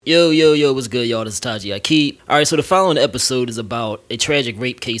Yo, what's good, y'all? This is Taji Akib. Alright, so the following episode is about a tragic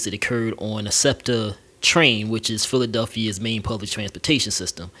rape case that occurred on a SEPTA train, which is Philadelphia's main public transportation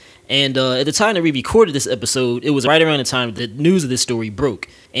system. And at the time that we recorded this episode, it was right around the time that the news of this story broke.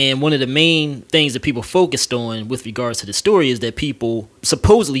 And one of the main things that people focused on with regards to the story is that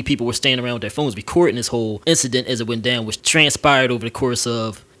supposedly people were standing around with their phones recording this whole incident as it went down, which transpired over the course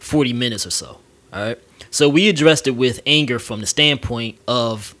of 40 minutes or so. Alright? So we addressed it with anger from the standpoint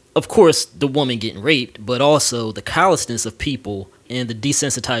of course, the woman getting raped, but also the callousness of people and the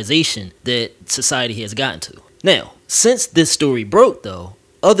desensitization that society has gotten to. Now, since this story broke, though,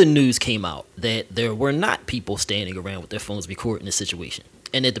 other news came out that there were not people standing around with their phones recording the situation,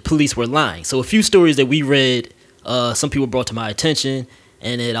 and that the police were lying. So a few stories that we read, some people brought to my attention,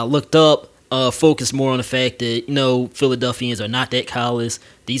 and that I looked up, focused more on the fact that, Philadelphians are not that callous.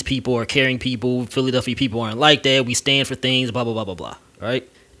 These people are caring people. Philadelphia people aren't like that. We stand for things, blah, blah, blah, blah, blah, right?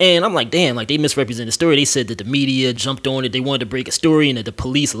 And I'm like, damn, they misrepresented the story. They said that the media jumped on it. They wanted to break a story and that the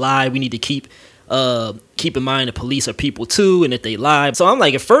police lied. We need to keep in mind the police are people too and that they lied. So I'm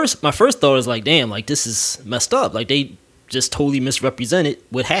like, my first thought is like, damn, like this is messed up. Like they just totally misrepresented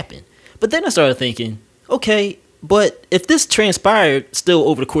what happened. But then I started thinking, okay, but if this transpired still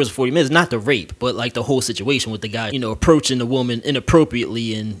over the course of 40 minutes, not the rape, but like the whole situation with the guy, approaching the woman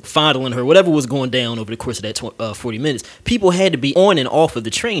inappropriately and fondling her, whatever was going down over the course of that 40 minutes, people had to be on and off of the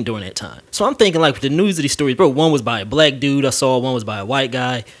train during that time. So I'm thinking like with the news of these stories, bro, one was by a black dude I saw, one was by a white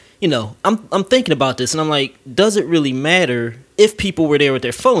guy. I'm thinking about this and I'm like, does it really matter if people were there with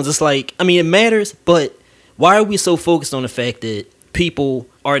their phones? It's like, it matters, but why are we so focused on the fact that people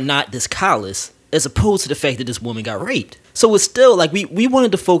are not this callous as opposed to the fact that this woman got raped? So it's still like we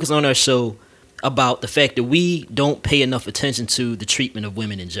wanted to focus on our show about the fact that we don't pay enough attention to the treatment of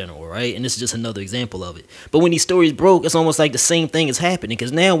women in general, right? And this is just another example of it. But when these stories broke, it's almost like the same thing is happening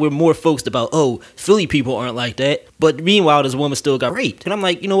because now we're more focused about, Philly people aren't like that. But meanwhile, this woman still got raped. And I'm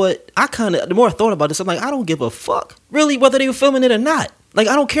like, you know what? The more I thought about this, I'm like, I don't give a fuck, really, whether they were filming it or not. Like,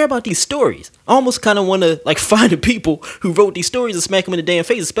 I don't care about these stories. I almost kind of want to, find the people who wrote these stories and smack them in the damn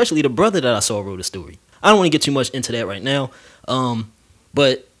face, especially the brother that I saw wrote a story. I don't want to get too much into that right now,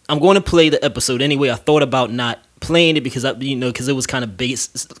 but I'm going to play the episode anyway. I thought about not playing it because it was kind of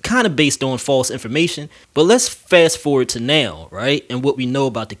based on false information. But let's fast forward to now, right? And what we know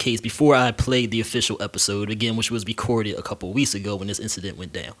about the case before I played the official episode, again, which was recorded a couple of weeks ago when this incident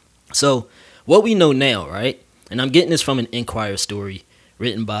went down. So, what we know now, right? And I'm getting this from an Inquirer story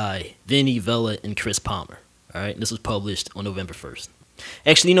written by Vinny Vella and Chris Palmer. All right, this was published on November 1st.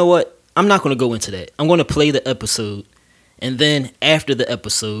 Actually, you know what? I'm not going to go into that. I'm going to play the episode, and then after the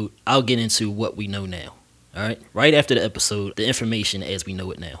episode, I'll get into what we know now. All right, right after the episode, the information as we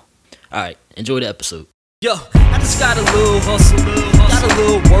know it now. All right, enjoy the episode. Yo, I just got a little hustle, got a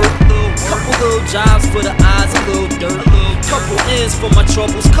little work, couple little jobs for the eyes, a little dirt, couple ends for my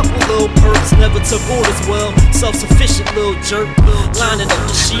troubles, couple little perks, never took orders well, self-sufficient little jerk, lining up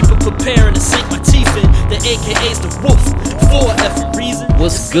the sheep and preparing to sink my teeth in, the AKA's the wolf, for a effing reason.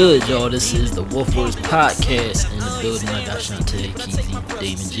 What's good, y'all? This is the Wolf Wars Podcast. In the building, I got Shantae, Keezy,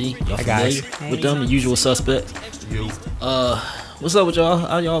 Dave, and G. Y'all familiar with them, the usual suspects? What's up with y'all?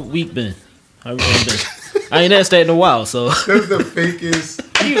 How y'all week been? How everything been? I ain't asked that in a while, so. That's the fakest.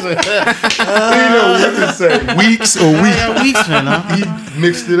 You know what to say. Weeks or weeks. Yeah, weeks, man. He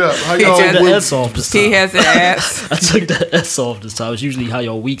mixed it up. How I y'all took the S off this time. He has an ass. I took the S off this time. It's usually how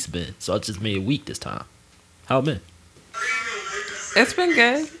y'all weeks been, so I just made a week this time. How it been? It's been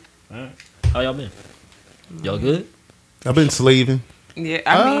good. All right. How y'all been? Y'all good? I've been slaving. Yeah,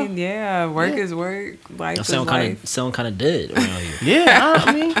 I mean, work is work. Life I is life. Sound kind of dead around here. Yeah,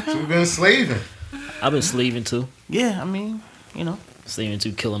 I mean, We've been slaving. I've been slaving too. yeah, I mean, Slaving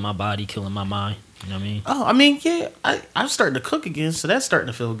too, killing my body, killing my mind. You know what I mean? Oh, I mean, yeah, I'm starting to cook again, so that's starting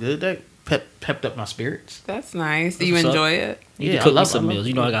to feel good. That pepped up my spirits. That's nice. Do you what's up. enjoy it? You Yeah, can cook I me love- some I love- meals.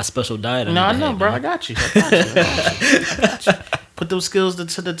 You know I got a special diet. No, I need to know, have, bro. man. I got you. I got you. Put those skills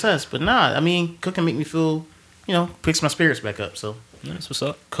to the test. But nah, I mean, cooking make me feel, picks my spirits back up. So That's what's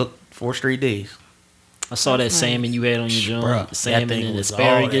up. cook 4 straight days. I saw that That's salmon you had on your joint. Bruh, The salmon that thing and was all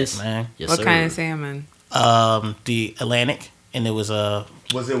asparagus. that, man. Yes, What sir. kind of salmon? The Atlantic, and it was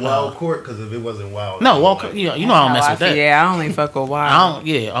Was it wild court? Because if it wasn't wild. no Walker. You know I don't mess with that. Yeah, I only fuck with wild.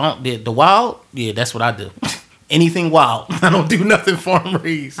 I don't. The wild. Yeah, that's what I do. Anything wild. I don't do nothing farm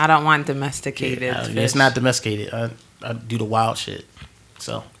raised. I don't want domesticated fish. It's not domesticated. I do the wild shit.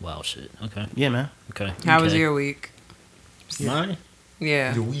 So Wild shit. Okay. yeah, man. Okay. How was Okay. your week? Mine?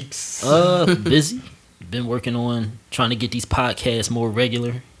 Yeah. The weeks. Busy. Been working on trying to get these podcasts more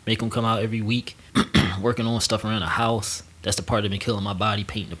regular, make them come out every week. working on stuff around the house. That's the part that been killing my body,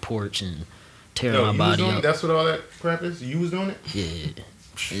 painting the porch and tearing my you body was doing up. That's what all that crap is? You was doing it? Yeah,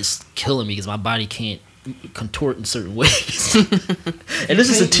 it's killing me because my body can't contort in certain ways. And this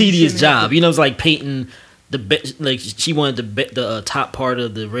is a tedious job. You know, it's like painting like she wanted the top part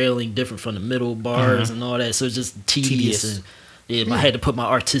of the railing different from the middle bars and all that. So it's just tedious. And I had to put my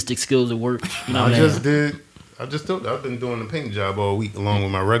artistic skills to work. You know, I've been doing the painting job all week along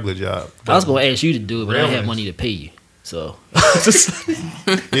with my regular job. I was gonna ask you to do it, but I Railings. had money to pay you. So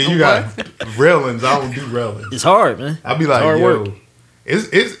Yeah, you got railings. I don't do railings. it's hard, man. I'll be like, hard yo, work.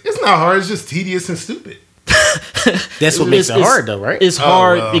 it's not hard. It's just tedious and stupid. That's what makes it hard, though, right? It's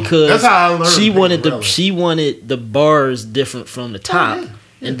hard well, because that's how I learned she to paint wanted railings. she wanted the bars different from the top,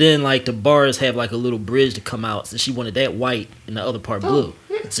 and then like the bars have like a little bridge to come out. So she wanted that white and the other part blue.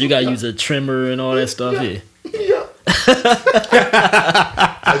 So you gotta use a trimmer and all that stuff. Yeah. Yeah.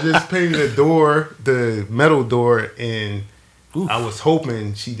 I just painted the metal door, and I was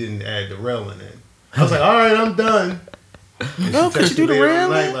hoping she didn't add the railing in. I was like, all right, I'm done. No, could you do the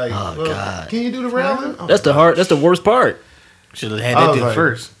railing? Like, Oh, God. Can you do the railing? Oh, That's the worst part. Should have had I that was did like-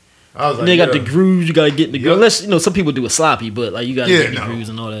 first. I was like, They got the yeah, grooves. You gotta get in the grooves. Yep. Unless some people do it sloppy, but like you gotta Yeah, get in the no. grooves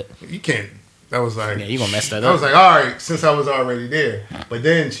and all that. you can't. That was like, Yeah, you gonna mess that I up. was like, all right, since I was already there. But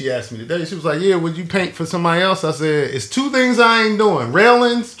then she asked me today, she was like, yeah, would you paint for somebody else? I said, it's two things I ain't doing,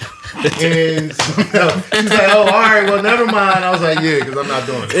 railings and something else. She's like, oh, all right, well, never mind. I was like, yeah, because I'm not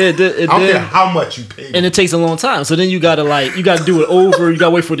doing it. I don't care how much you pay me. And it takes a long time. So then you gotta do it over. You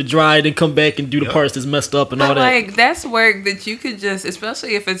gotta wait for it to dry, then come back and do the parts that's messed up and all But that. like that's work that you could just,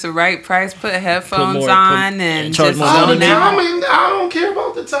 especially if it's the right price, put headphones more- on put- and charge just more All the money. zone out. time, I don't care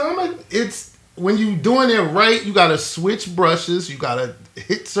about the time. It's when you doing it right, you gotta switch brushes, you gotta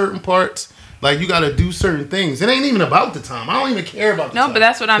hit certain parts, like you gotta do certain things. It ain't even about the time. I don't even care about the time. No, but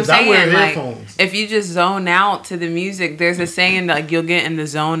that's what I'm 'Cause I wear saying. Like, headphones. if you just zone out to the music, there's a saying like you'll get in the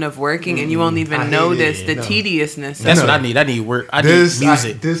zone of working and you won't I even hate notice it. the No. tediousness. That's of what No. I need. I need work. I This need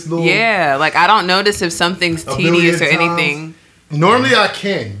music. this little Yeah, like I don't notice if something's A million tedious or times. anything. Normally I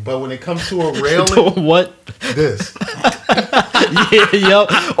can, but when it comes to a railing, What? this Yeah,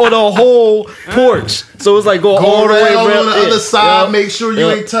 yep. On the whole porch. So it's like go all the way around around on the other side, Yep. make sure you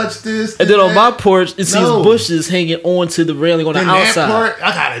Yep. ain't touch this. And then on that. my porch, it sees No. bushes hanging onto the railing on the Then outside. that part,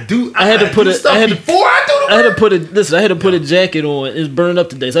 I gotta do. I had to gotta put do it- stuff I had to- before I do the I had work. to put a jacket on. It's burned up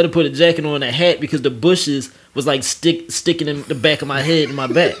today, so I had to put a jacket on a hat because the bushes was like sticking in the back of my head and my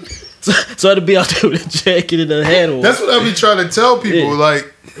back. So I had to be out there with a jacket and a hat on. That's what I be trying to tell people. Yeah.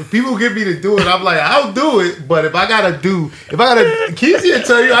 Like, if people get me to do it, I'm like, I'll do it. But if I gotta, Keezy will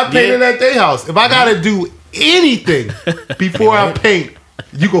tell you, I painted at their house. If I gotta do anything before I paint,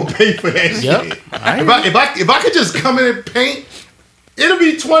 you gonna pay for that Yep. shit. If I could just come in and paint, it'll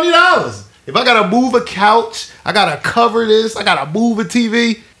be $20. If I gotta move a couch, I gotta cover this, I gotta move a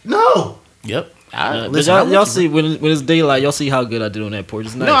TV. No. Yep. But Listen, I'm y'all with you, see when it's daylight, y'all see how good I did on that porch.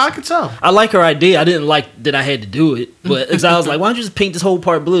 It's nice. No, I can tell. I like her idea. I didn't like that I had to do it, but 'cause I was like, why don't you just paint this whole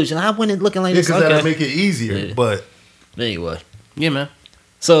part blue? And I went in looking like this. Because that'll Okay. make it easier. Yeah. But Anyway, Yeah, man.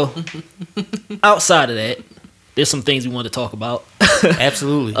 so outside of that, there's some things we want to talk about.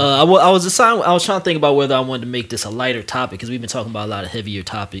 Absolutely. I was trying to think about whether I wanted to make this a lighter topic because we've been talking about a lot of heavier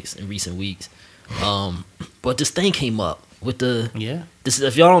topics in recent weeks. But this thing came up with yeah. this.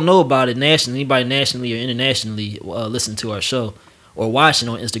 If y'all don't know about it nationally, anybody nationally or internationally listen to our show or watching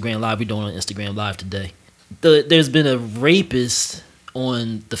on Instagram Live, we're doing on Instagram Live today. There's been a rapist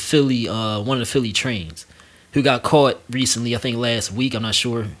on the Philly, one of the Philly trains, who got caught recently. I think last week. I'm not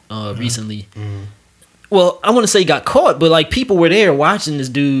sure. Recently. Well, I want to say he got caught, but like people were there watching this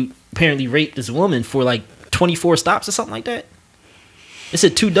dude apparently rape this woman for like 24 stops or something like that. It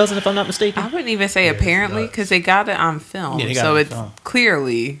said 24, if I'm not mistaken. I wouldn't even say apparently because they got it on film, Yeah, they got so it on it's film.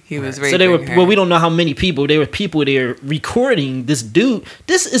 clearly he was raping So they were. her. Well, we don't know how many people. There were people there recording this dude.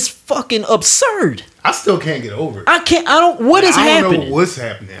 This is fucking absurd. I still can't get over it. I can't. I don't. What is I don't happening? know what's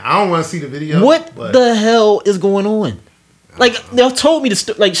happening. I don't want to see the video. What but the hell is going on? Like they told me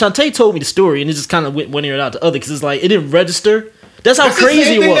like Shantae told me the story, and it just kind of went it out to other because it's like it didn't register. That's how That's the crazy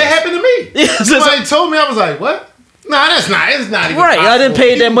same it thing was. that happened to me. Yeah, so- Somebody told me, I was like, what? Nah, that's not. It's not even Right, I didn't possible.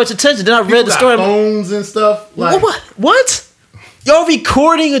 pay that much attention. Then I read the People story. got phones and stuff. Like, What? Y'all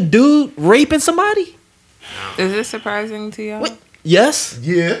recording a dude raping somebody? Is this surprising to y'all? What? Yes,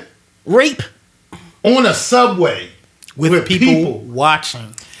 Yeah, rape. on a subway With people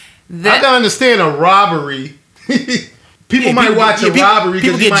watching. I can understand a robbery. People Yeah, might people- watch yeah, a people- robbery. 'cause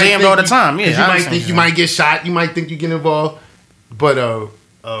people you get might jammed think all the you- time. Yeah, 'cause you I might understand think you that. might get shot. You might think you get involved. But a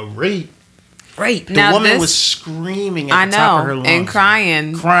rape. Right. The Now woman this- was screaming I at the top of her know, lungs. and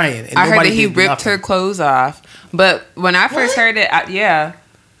crying. Crying. And I heard nobody that he did ripped nothing. her clothes off. But when I first heard it, yeah,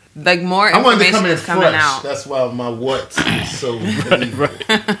 like more I wanted to information come in is coming fresh. out. That's why my what's is so believable.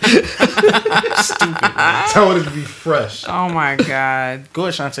 Stupid. Man. I wanted to be fresh. Oh my god. Go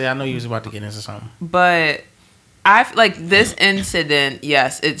ahead, Shantae. I know you was about to get into something. But like this incident,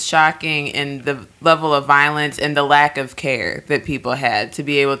 yes, it's shocking in the level of violence and the lack of care that people had to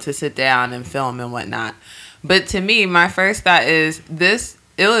be able to sit down and film and whatnot. But to me, my first thought is this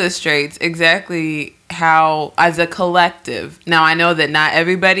illustrates exactly how, as a collective, now I know that not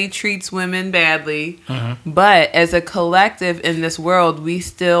everybody treats women badly, but as a collective in this world, we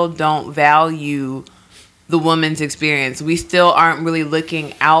still don't value the woman's experience. We still aren't really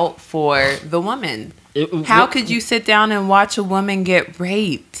looking out for the woman. How could you sit down and watch a woman get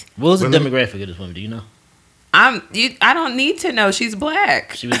raped? What was the Women- demographic of this woman? Do you know? I don't need to know. She's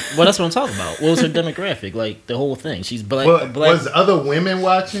black. She was. Well, that's what I'm talking about. What was her demographic? Like the whole thing. She's black. But black. was other women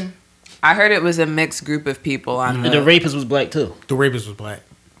watching? I heard it was a mixed group of people on And the rapist was black too. The rapist was black.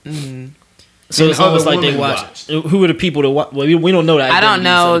 So And it's almost other like they women watched. Who were the people that watch? Well, we don't know the I identities. don't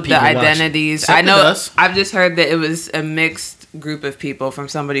know of the people watching. identities. Except I know. it does. I've just heard that it was a mixed group of people from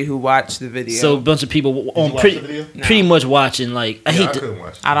somebody who watched the video. So a bunch of people you on watch pretty, the video? pretty much watching. Like I Yeah, hate I to, couldn't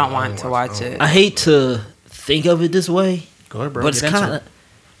watch it. I don't want didn't to watch I don't- it. I hate to think of it this way, Go ahead, bro. but it's Get into kind it. of.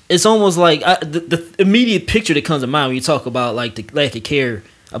 It's almost like the immediate picture that comes to mind when you talk about like the lack of care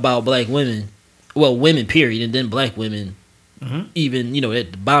about black women, well, women period, and then black women, even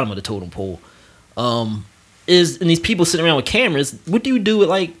at the bottom of the totem pole, is and these people sitting around with cameras. What do you do with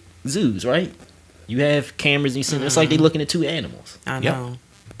like zoos, right? You have cameras and you sit. It's like they looking at two animals. I Yep. know.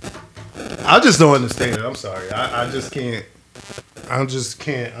 I just don't understand it. I'm sorry. I just can't. I just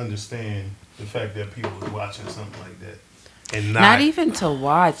can't understand the fact that people are watching something like that and not, Not even to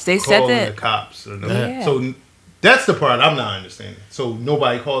watch. They said calling the that cops. Or no. Yeah. So that's the part I'm not understanding. So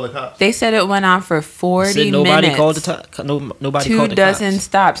nobody called the cops. they said it went on for 40 Said nobody minutes. called the top. No, nobody Two called the dozen cops.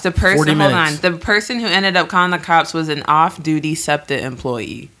 stops. The 40 person, hold on. minutes. The person who ended up calling the cops was an off-duty SEPTA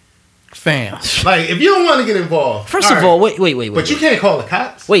employee. Fam. Like if you don't want to get involved, First of right. all, wait. but you can't call the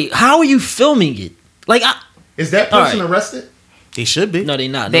cops. Wait, how are you filming it? Like, Is that All person right. arrested? They should be. no, they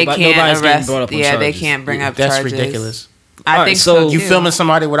not. They Nobody, can't nobody's getting arrest. brought up on Yeah, they charges. can't bring up That's charges. ridiculous. I All right, think so so. You too. filming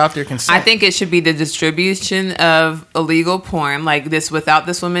somebody without their consent. I think it should be the distribution of illegal porn, like this, without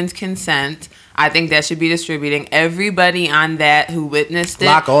this woman's consent. I think that should be distributing. Everybody on that who witnessed it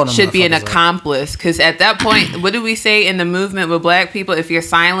Lock all them should be an motherfuckers up. accomplice. Because at that point, what do we say in the movement with black people? If you're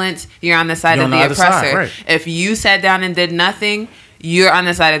silent, you're on the side You're of on the the other side, oppressor. right. If you sat down and did nothing, you're on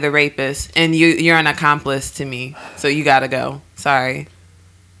the side of the rapist, and you're an accomplice to me. So you gotta go. Sorry.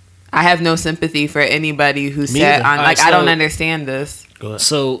 I have no sympathy for anybody who sat either. on. All Like right, I don't so- understand this. Go ahead.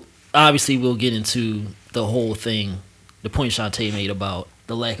 So obviously, we'll get into the whole thing. The point Shantae made about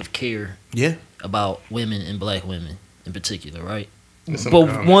the lack of care Yeah. about women and black women in particular, right? Some But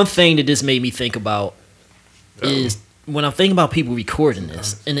comment. one thing that this made me think about is when I'm thinking about people recording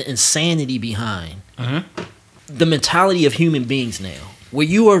this and the insanity behind the mentality of human beings now, where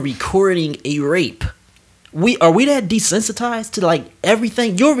you are recording a rape. Are we that desensitized to like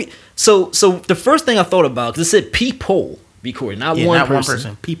everything? So the first thing I thought about, because it said people recording, not Yeah, one not person. one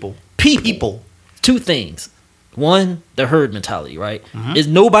person. People. People. Two things. One, the herd mentality, right? Mm-hmm. Is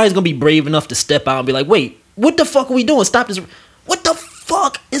nobody's gonna be brave enough to step out and be like, wait, what the fuck are we doing? Stop this. What the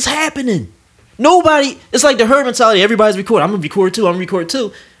fuck is happening? Nobody, it's like the herd mentality. Everybody's recording. I'm gonna record too. I'm gonna record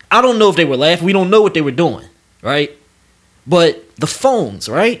too. I don't know if they were laughing. We don't know what they were doing, right? But the phones,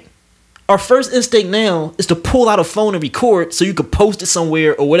 right? Our first instinct now is to pull out a phone and record so you could post it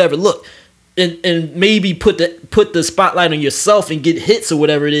somewhere or whatever. Look, and maybe put the spotlight on yourself and get hits or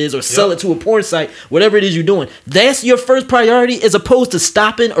whatever it is, or sell it to a porn site, whatever it is you're doing. That's your first priority as opposed to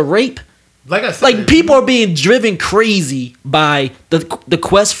stopping a rape. Like I said, Like people are being driven crazy by the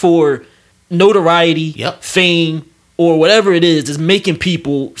quest for notoriety, Yep. fame, or whatever it is making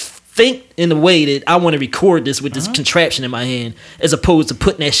people think in a way that I want to record this with this contraption in my hand, as opposed to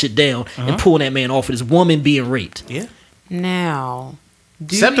putting that shit down and pulling that man off of this woman being raped. Yeah. Now,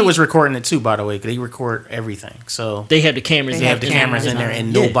 SEPTA was recording it too, by the way, because they record everything. So They have the cameras. They they in have the it. cameras in there,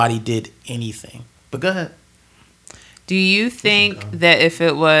 and Yeah. nobody did anything. But go ahead. do you think that if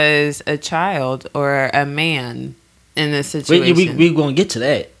it was a child or a man in this situation, We're going to get to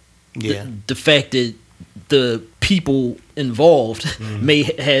that. Yeah. The fact that the people involved may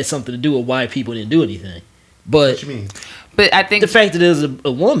had something to do with why people didn't do anything. But what you mean? but I think the fact that there's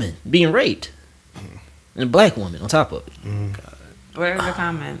a woman being raped, and a black woman on top of it. what are the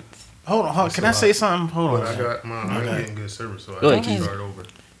comments? Hold on. Can I say something? Hold But on. I got my. I'm getting good service, so Go I ahead, can Keith. start over.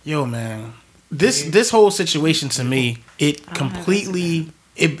 Yo, man. this whole situation to me, it completely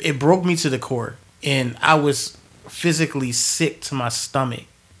it broke me to the core, and I was physically sick to my stomach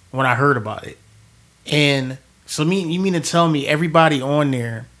when I heard about it. And so you mean to tell me everybody on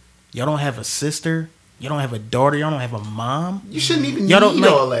there, y'all don't have a sister, y'all don't have a daughter, y'all don't have a mom? You shouldn't even Y'all don't need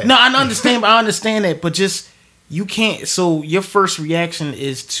all that. No, I understand that, but just you can't. So your first reaction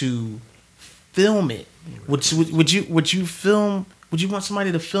is to film it. Would you film? Would you want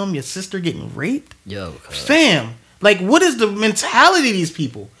somebody to film your sister getting raped? Yo, Fam, like, what is the mentality of these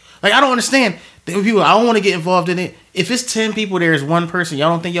people? Like, I don't understand. There are people, I don't want to get involved in it. If it's 10 people, there's one person. Y'all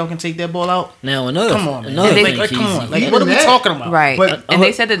don't think y'all can take that ball out? now another. Come on, man. Another Like, thing, come on. Keezy. Like, Even what are we that- talking about? Right. But- and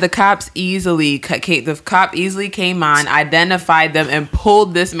they said that the cops easily came on, identified them, and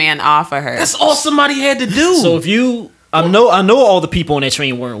pulled this man off of her. That's all somebody had to do. So if you, I know all the people on that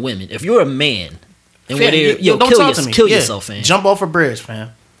train weren't women. If you're a man and Fam, were there, yo, don't talk to me. kill Yeah. yourself, fam. Jump off a bridge,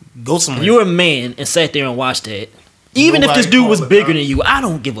 fam. Go If somewhere. you're a man and sat there and watched that, even if Nobody this dude was called the bigger cops. than you, I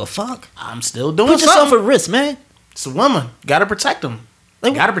don't give a fuck. I'm still doing Put yourself something. at risk, man. It's a woman. Gotta protect them.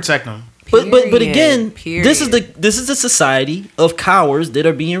 Like, Gotta protect them. But Period. again, Period. this is the society of cowards that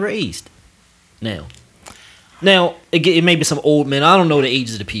are being raised. Now it may be some old men. I don't know the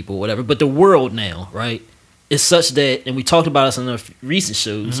ages of the people, whatever. But the world now, right, is such that, and we talked about this in our recent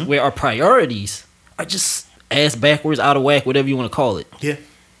shows, where our priorities are just ass backwards, out of whack, whatever you want to call it. Yeah.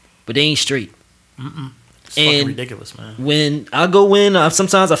 But they ain't straight. It's fucking And- ridiculous, man. When I go in,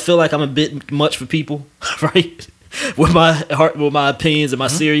 sometimes I feel like I'm a bit much for people, right? With my heart, with my opinions and my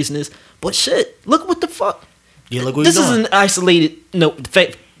seriousness. But shit, look what the fuck. Yeah, look what This you're is doing. an isolated. No, the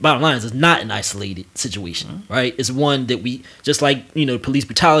fact. Bottom line is, it's not an isolated situation, right? It's one that we just like police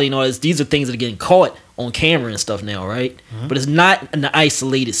brutality and all this. These are things that are getting caught on camera and stuff now, right? But it's not an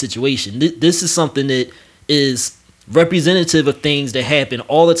isolated situation. This is something that is representative of things that happen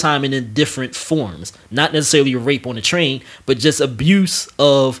all the time and in different forms. Not necessarily a rape on a train, but just abuse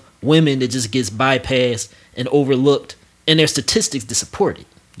of women that just gets bypassed and overlooked, and there's statistics to support it.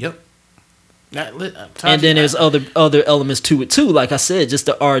 Yep. And then there's other elements to it too. Like I said, just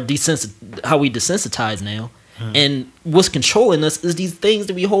how we desensitize now, and what's controlling us is these things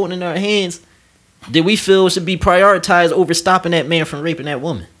that we hold in our hands that we feel should be prioritized over stopping that man from raping that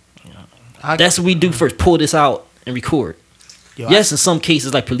woman. That's what we do first. Pull this out and record. Yes, in some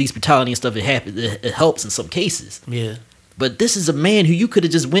cases like police brutality and stuff, it happens. It helps in some cases. Yeah. But this is a man who you could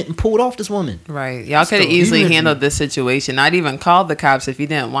have just went and pulled off this woman. Right. Y'all could have Still, easily even if handled this situation. Not even called the cops if you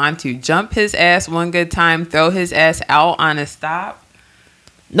didn't want to. Jump his ass one good time, throw his ass out on a stop.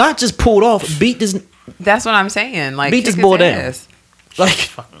 Not just pulled off, beat this. That's what I'm saying. Like, Beat this kick boy his down. ass. Like,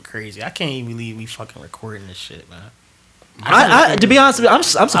 Fucking crazy. I can't even believe we fucking recording this shit, man. I to be honest with you, I'm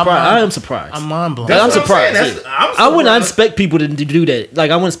surprised. I am surprised. I'm mind blown. That's I'm what I'm surprised. saying. That's- I'm I wouldn't surprised. expect people to do that.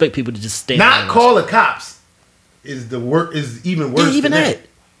 Like I wouldn't expect people to just stand. there Not and call the cops is even worse. Yeah, even than that.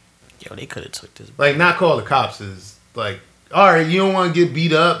 Yo, they could have took this. Like, not call the cops is like, all right, you don't want to get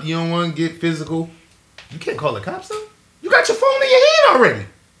beat up, you don't want to get physical. You can't call the cops though. You got your phone in your hand already.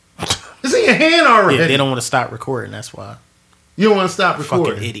 It's in your hand already. Yeah, they don't want to stop recording. That's why. You don't want to stop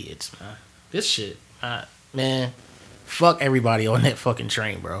recording. Fucking idiots, man. This shit, man. Fuck everybody on that fucking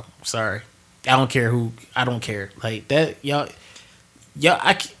train, bro. I'm sorry. I don't care who. I don't care. Like that, y'all.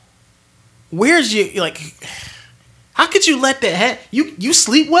 Where's your like? How could you let that happen? You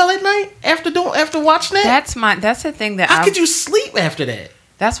sleep well at night after watching that? That's the thing that How could you sleep after that?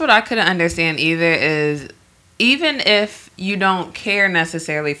 That's what I couldn't understand either, is even if you don't care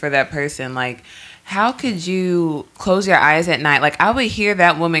necessarily for that person, like, how could you close your eyes at night? Like, I would hear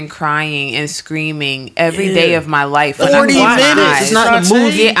that woman crying and screaming every day of my life. when I'm 40 closing my minutes. eyes. It's not the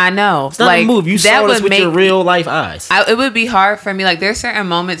movie. Yeah, I know. It's not a move. You saw this with your real life eyes. It would be hard for me. Like, there's certain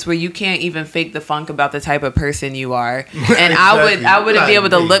moments where you can't even fake the funk about the type of person you are, and Exactly. I wouldn't be able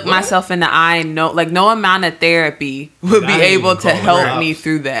to Like, look what? myself in the eye. No amount of therapy would be I ain't able even to calling help cops. me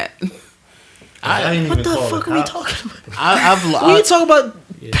through that. I ain't What even the call fuck the are we cops. talking about? I've We talking about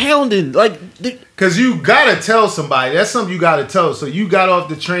pounding like. Cause you gotta tell somebody. That's something you gotta tell. So you got off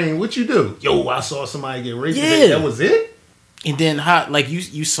the train. What you do? Yo, I saw somebody get raped. Yeah. That was it. and then how like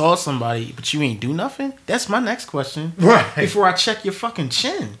you saw somebody, but you ain't do nothing. That's my next question. Right. Before I check your fucking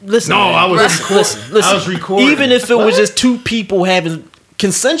chin. Listen, No, man. I was listen, recording. listen. I was recording. Even if it was What? just two people having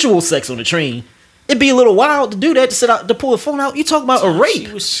consensual sex on the train, it'd be a little wild to do that, to sit out, to pull a phone out. You talking about a She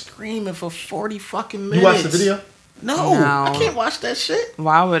rape? was screaming for 40 fucking minutes. You watched the video? No, No. I can't watch that shit.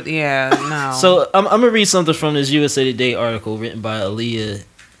 Why would? Yeah, no. So I'm gonna read something from this USA Today article written by Aaliyah,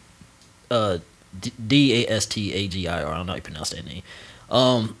 Dastagir. I don't know how you pronounce that name.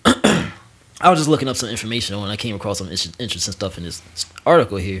 I was just looking up some information on it. I came across some interesting stuff in this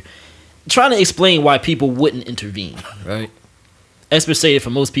article here. trying to explain why people wouldn't intervene, right? Experts say that for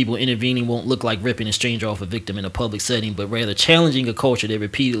most people, intervening won't look like ripping a stranger off a victim in a public setting, but rather challenging a culture that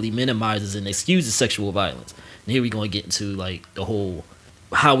repeatedly minimizes and excuses sexual violence. And here we're going to get into like the whole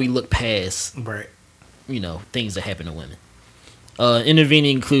how we look past, Right. Things that happen to women.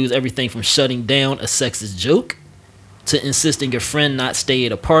 Intervening includes everything from shutting down a sexist joke to insisting your friend not stay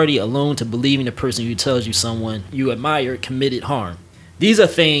at a party alone to believing the person who tells you someone you admire committed harm. These are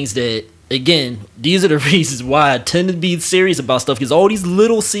things that, again, these are the reasons why I tend to be serious about stuff, because all these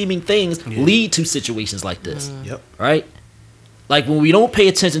little seeming things lead to situations like this. Yep. Right? Like when we don't pay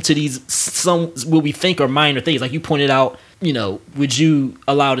attention to these what we think are minor things, like you pointed out, would you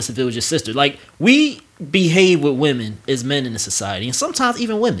allow this if it was your sister? Like we behave with women as men in the society, and sometimes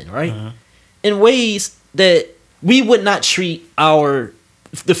even women, right? In ways that we would not treat the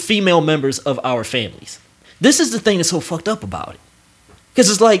female members of our families. This is the thing that's so fucked up about it. Because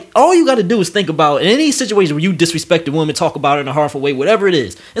it's like, all you got to do is think about, in any situation where you disrespect a woman, talk about it in a harmful way, whatever it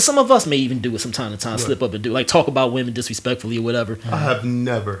is. And some of us may even do it from time to time, slip up and do, like talk about women disrespectfully or whatever. I have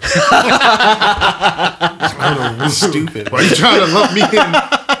never. I know, stupid. Why are you trying to lump me in?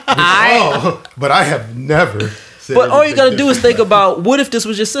 But I have never said But all you got to do is different. think about, what if this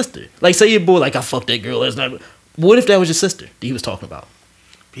was your sister? Like, say your boy, like, I fucked that girl last night. What if that was your sister that he was talking about?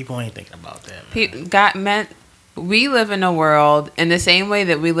 People ain't thinking about that. Man. We live in a world in the same way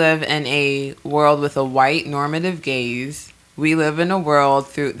that we live in a world with a white normative gaze. We live in a world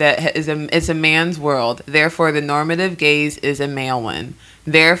it's a man's world. Therefore, the normative gaze is a male one.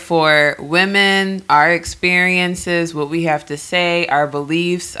 Therefore, women, our experiences, what we have to say, our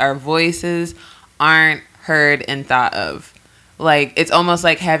beliefs, our voices aren't heard and thought of. Like, it's almost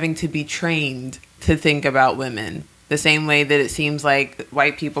like having to be trained to think about women. The same way that it seems like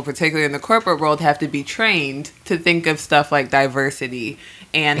white people, particularly in the corporate world, have to be trained to think of stuff like diversity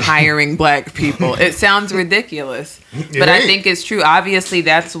and hiring black people. It sounds ridiculous, but I think it's true. Obviously,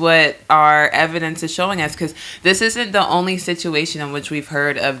 that's what our evidence is showing us, because this isn't the only situation in which we've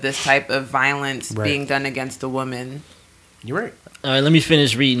heard of this type of violence being done against a woman. You're right. All right, let me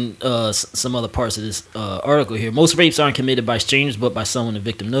finish reading some other parts of this article here. Most rapes aren't committed by strangers, but by someone the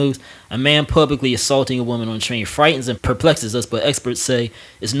victim knows. A man publicly assaulting a woman on a train frightens and perplexes us, but experts say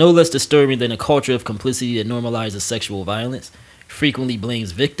it's no less disturbing than a culture of complicity that normalizes sexual violence, frequently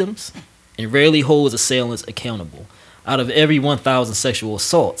blames victims, and rarely holds assailants accountable. Out of every 1,000 sexual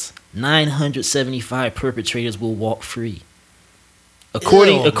assaults, 975 perpetrators will walk free.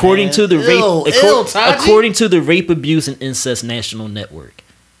 According to the Rape, Abuse, and Incest National Network.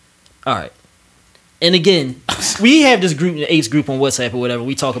 All right, and again, we have this group, the AIDS group on WhatsApp or whatever.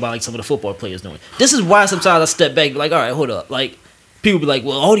 We talk about like some of the football players doing. This is why sometimes I step back, like, all right, hold up, like people be like,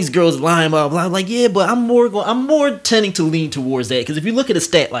 well, all these girls are lying, blah blah. I'm like, yeah, but I'm more tending to lean towards that, because if you look at a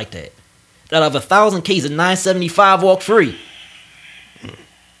stat like that, out of 1,000 cases, 975 walk free.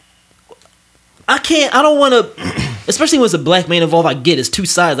 I don't want to, especially when it's a black man involved. I get it's two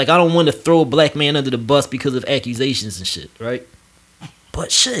sides. Like, I don't want to throw a black man under the bus because of accusations and shit, right?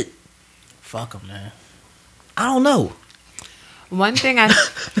 But shit, fuck them, man. I don't know. One thing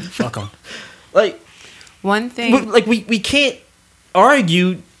fuck them. Like, one thing, like we can't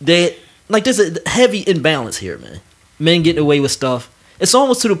argue that, like, there's a heavy imbalance here, man. Men getting away with stuff. It's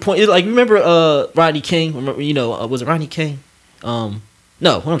almost to the point. Like, remember Rodney King? Remember, was it Rodney King?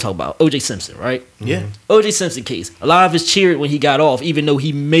 No, what I'm talking about, O.J. Simpson, right? Yeah. O.J. Simpson case. A lot of us cheered when he got off, even though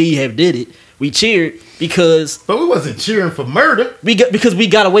he may have did it. We cheered because, but we wasn't cheering for murder. Because we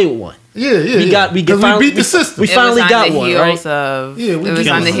got away with one. Yeah. We beat the system. We finally got one, right? It was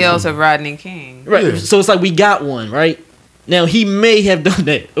on the heels of Rodney King. Right. Yeah. So it's like we got one, right? Now he may have done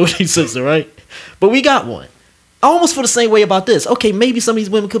that, O.J. Simpson, right? But we got one. I almost feel the same way about this. Okay, maybe some of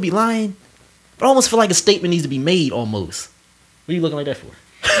these women could be lying, but I almost feel like a statement needs to be made almost. What are you looking like that for?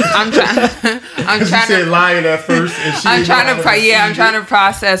 I'm trying said to lying at first, and she I'm trying to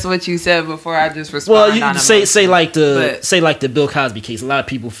process what you said before I just respond. Well, you say like the Bill Cosby case. A lot of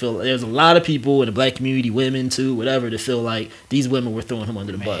people feel, there's a lot of people in the black community, women too, whatever, that feel like these women were throwing him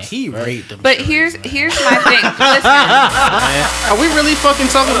under the bus. He raped them. But here's my thing. Listen, are we really fucking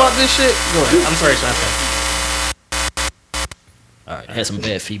talking about this shit? Go ahead. I'm sorry, Sean. All right, I had some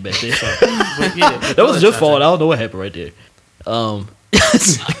bad feedback there. That was your fault. I don't know what happened right there. Go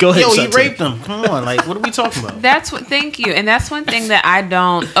ahead. Yo, he raped them. Come on, like, what are we talking about? Thank you. And that's one thing that I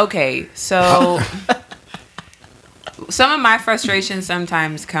don't. Okay, so some of my frustration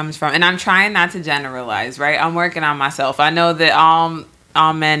sometimes comes from, and I'm trying not to generalize, right? I'm working on myself. I know that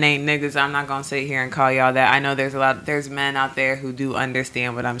all men ain't niggas. I'm not gonna sit here and call y'all that. I know there's men out there who do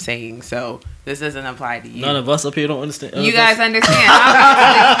understand what I'm saying, so this doesn't apply to you. None of us up here don't understand. You guys understand,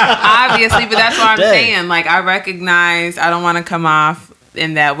 obviously, but that's what I'm saying. Like, I recognize, I don't want to come off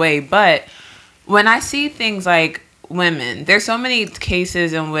in that way, but when I see things like women, there's so many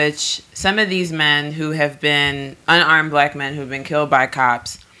cases in which some of these men who have been unarmed black men who've been killed by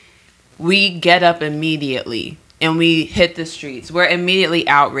cops, we get up immediately and we hit the streets. We're immediately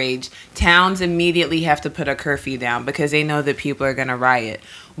outraged. Towns immediately have to put a curfew down because they know that people are going to riot.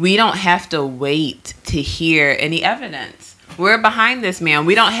 We don't have to wait to hear any evidence. We're behind this man.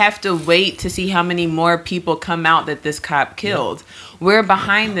 We don't have to wait to see how many more people come out that this cop killed. We're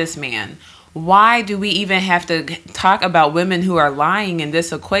behind this man. Why do we even have to talk about women who are lying in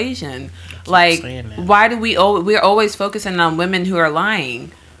this equation? Like, why do we're always focusing on women who are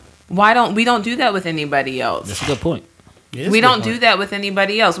lying? Why don't we do that with anybody else? That's a good point. We don't do that with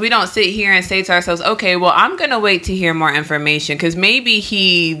anybody else. We don't sit here and say to ourselves, okay, well, I'm going to wait to hear more information because maybe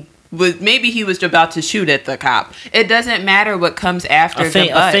he was about to shoot at the cop. It doesn't matter what comes after. I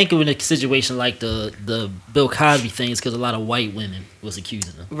think in a situation like the Bill Cosby thing is because a lot of white women was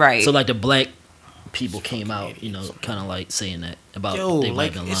accusing him. Right. So like the black people came out, you know, kind of like saying that about they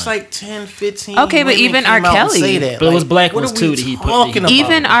might have been lying. It's like 10, 15. Okay, but even R. Kelly. But it was black ones too that he put.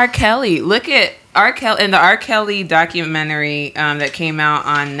 Even R. Kelly. Look at R. Kelly in the R. Kelly documentary that came out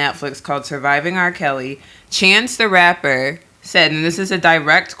on Netflix called Surviving R. Kelly. Chance the Rapper said, and this is a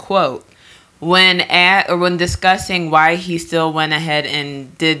direct quote, when discussing why he still went ahead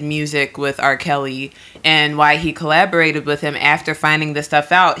and did music with R. Kelly and why he collaborated with him after finding the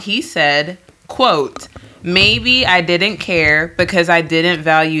stuff out, he said, quote, maybe I didn't care because I didn't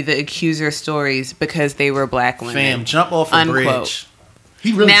value the accuser's stories because they were black women. Fam, jump off a bridge.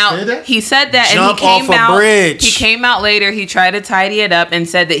 He really said that? He said that, jump and bridge. He came out later. He tried to tidy it up and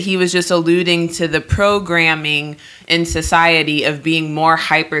said that he was just alluding to the programming in society of being more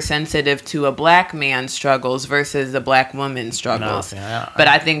hypersensitive to a black man's struggles versus a black woman's struggles. But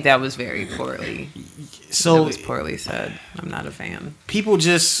I think that was very poorly. So it was poorly said. I'm not a fan. People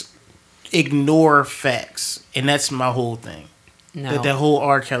just ignore facts, and that's my whole thing. No, that whole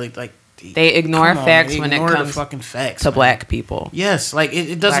R. Kelly, like, they ignore facts when it comes fucking facts, to black people. Yes, like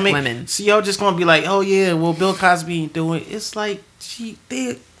it doesn't make women. See, y'all just gonna be like, oh yeah, well Bill Cosby ain't doing it. It's like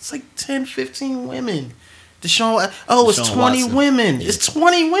it's like 10, 15 women. It's 20 Watson. women. It's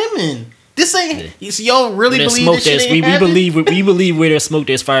 20 women. This ain't. You see, y'all really believe this shit ain't we believe where there's smoke,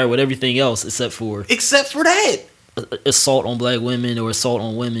 there's fire with everything else except for that. Assault on black women or assault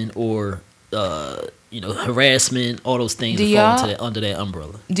on women or harassment, all those things fall into under that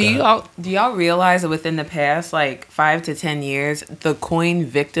umbrella. Do y'all realize that within the past like 5 to 10 years, the term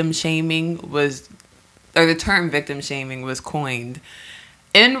victim shaming was coined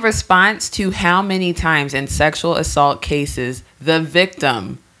in response to how many times in sexual assault cases the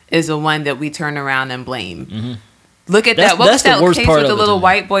victim is the one that we turn around and blame. Mm-hmm. Look at that. What was that case with the little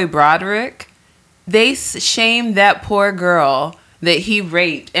white boy Broderick? They shamed that poor girl that he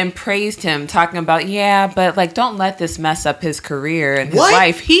raped and praised him, talking about, but like, don't let this mess up his career and his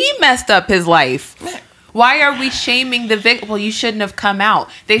life. He messed up his life. Why are we shaming the victim? Well, you shouldn't have come out.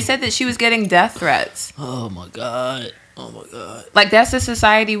 They said that she was getting death threats. Oh my God. Like, that's the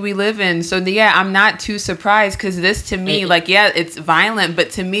society we live in. So I'm not too surprised because this to me, it's violent, but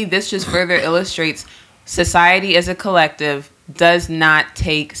to me, this just further illustrates society as a collective does not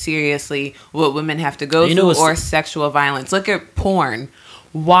take seriously what women have to go through or sexual violence. Look at porn.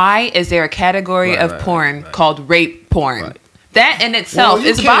 Why is there a category of porn called rape porn? Right. That in itself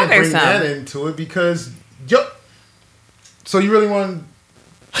is bothersome. You can't bring that into it because so you really want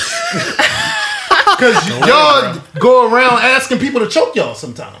because y'all go around asking people to choke y'all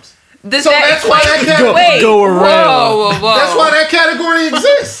sometimes. That's why that category go around. Whoa. That's why that category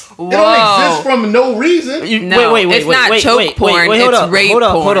exists. It don't exist from no reason. Wait, it's not choke porn. It's rape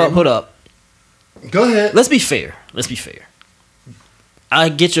porn. Hold up. Go ahead. Let's be fair. I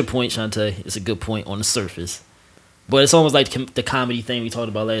get your point, Shantae. It's a good point on the surface, but it's almost like the comedy thing we talked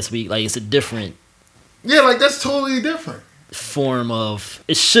about last week. Like, it's a different. Yeah, like that's totally different. Form of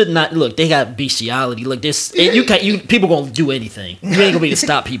it should not look. They got bestiality. Look, this people gonna do anything. You ain't gonna be able to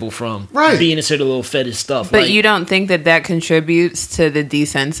stop people from being into the little fetish stuff. But you don't think that contributes to the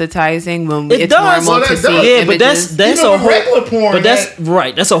desensitizing when it's normal to see images? But that's a whole regular porn. But that's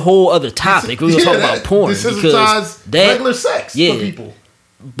right. That's a whole other topic. We were talking about porn because regular sex for people.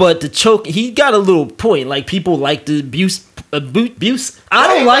 But the choke, he got a little point. Like, people like the abuse abuse. I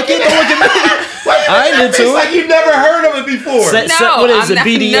don't like it. Don't look at me. I ain't into It's like you've never heard of it before. What is I'm it? not-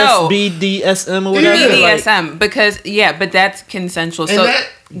 BDS, no. BDSM or whatever? BDSM, because but that's consensual. And So that-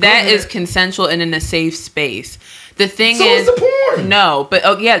 that go is ahead. consensual and in a safe space. The thing So is is the porn. No, but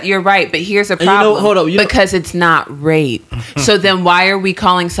you're right. But here's a you know- problem. hold up, you know- because it's not rape. So then why are we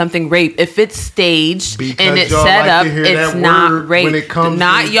calling something rape if it's staged Because and it's y'all set like up? to hear It's that not word rape. when it comes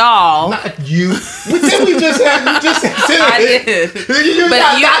not to- y'all. Not you. What did we just have? You just said I it. did. You But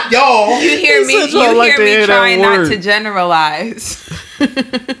got, you- not y'all. You hear me? said y'all You like hear to hear me that trying not word. to generalize.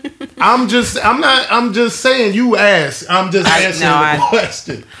 I'm just saying you asked. I'm just answering the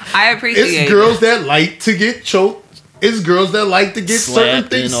question. I appreciate It's girls that like to get choked. It's girls that like to get certain Slapped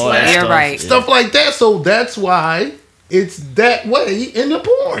things and all that slapped. You're stuff. right. Stuff like that. So that's why it's that way in the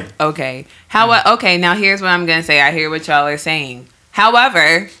porn. Okay. Okay, now here's what I'm gonna say. I hear what y'all are saying.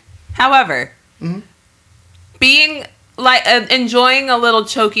 However, being like enjoying a little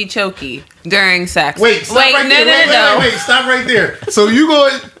chokey during sex. Wait, stop right there. Wait, stop right there. So you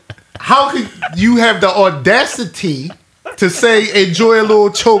going? How could you have the audacity to say enjoy a little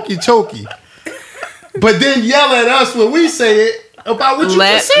chokey, but then yell at us when we say it about what you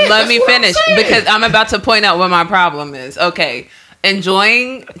just said? Let That's me what I'm finish saying. because I'm about to point out what my problem is. Okay.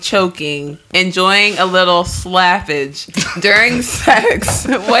 Enjoying choking, enjoying a little slappage during sex.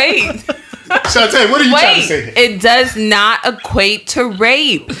 Wait. Shantae, what are you trying to say? Wait, it does not equate to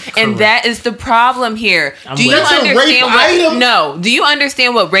rape, and that is the problem here. Do you That's a rape understand item? what? No, do you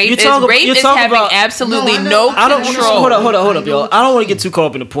understand what rape You is? talk- Rape you is talk having about- absolutely No, no I don't- control. Hold up, y'all. I don't want to get too caught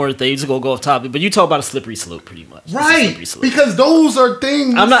up in the porn thing. Just gonna go off topic, but you talk about a slippery slope, pretty much. It's a Right, slippery slope. because those are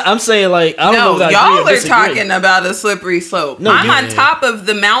things. I'm saying like I don't know. No, if I agree or y'all are disagree. talking about a slippery slope. No, I'm you- on top of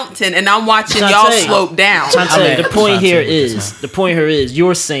the mountain, and I'm watching Shantae, y'all slope down. I'm saying the I'm point not here saying is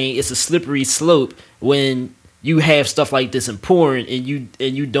you're saying it's a slippery slope when you have stuff like this in porn and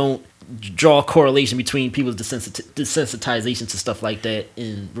you don't draw a correlation between people's desensitization to stuff like that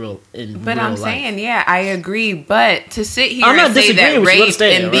in real But real I'm life. saying, yeah, I agree. But to sit here I'm not and say disagreeing that with you, rape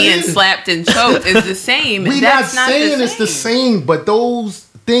understand, and right? being slapped and choked is the same, We're not that's not saying the it's the same, but those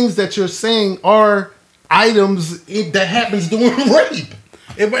things that you're saying are items that happens during rape.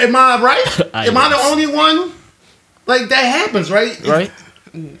 Am I right? Am I the only one? Like that happens, right? Right?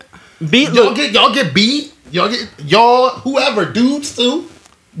 Y'all get beat. Y'all whoever dudes too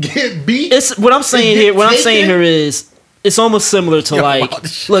get beat. It's what I'm saying They here. get What I'm saying taken. here is it's almost similar to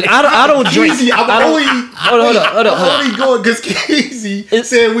like. Look, I don't drink. Easy, I don't. Hold up. I'm only going because Casey It's-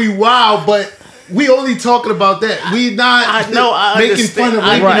 said we wild, but we only talking about that. We not I making understand. fun of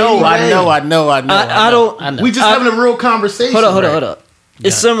I rape. know. in any way. I know. I don't- We just having a real conversation. Hold up.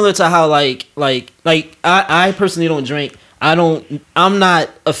 It's similar to how like I personally don't drink. I'm not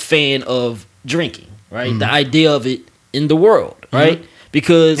a fan of drinking, right? The idea of it in the world, right?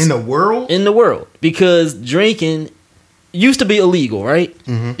 Because In the world? because drinking used to be illegal, right?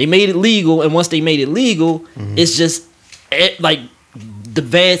 They made it legal, and once they made it legal, it's just like the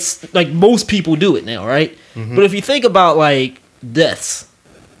vast, like most people do it now, right? But if you think about like deaths,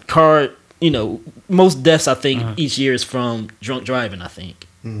 most deaths I think each year is from drunk driving. I think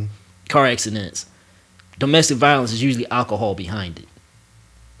car accidents, domestic violence is usually alcohol behind it.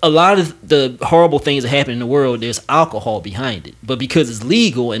 A lot of the horrible things that happen in the world, there's alcohol behind it. But because it's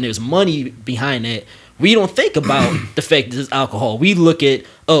legal and there's money behind that, we don't think about the fact that there's alcohol. We look at,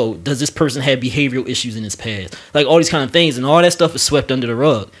 oh, does this person have behavioral issues in his past? Like all these kind of things, and all that stuff is swept under the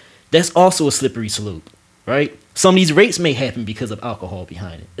rug. That's also a slippery slope, right? Some of these rapes may happen because of alcohol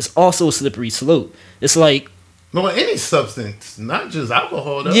behind it. It's also a slippery slope. It's like, No, any substance, not just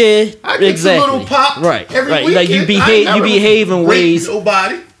alcohol. Though. yeah, I get exactly. a little pop Right, every right. weekend. Like you behave in raped ways,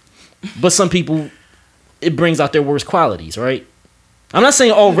 nobody. but some people, it brings out their worst qualities, right? I'm not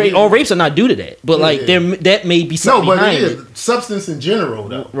saying all rapes are not due to that, but like that may be No, something but behind it it. is substance in general,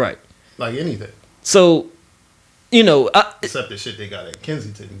 though. Right. Like anything. So, Except the shit they got at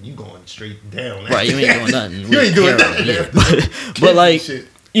Kensington, you going straight down. right, you ain't doing nothing. You ain't doing Heroin, nothing. yeah. But like, Shit.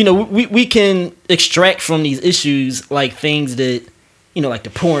 we can extract from these issues like things that, like the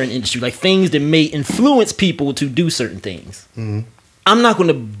porn industry, like things that may influence people to do certain things. I'm not going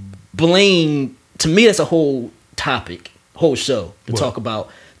to blame. To me, that's a whole topic, whole show to talk about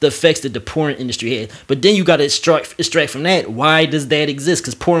the effects that the porn industry had. But then you got to extract from that. Why does that exist?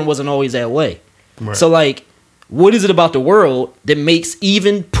 Because porn wasn't always that way. Right. So like, what is it about the world that makes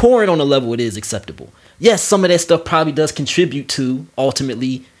even porn on the level it is acceptable? Yes, some of that stuff probably does contribute to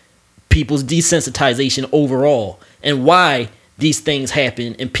ultimately people's desensitization overall, and why these things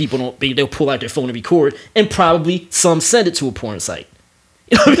happen, and people they'll pull out their phone and record, and probably some send it to a porn site.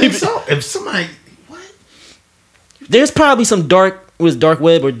 You know what I mean? So if somebody, what? You There's probably some dark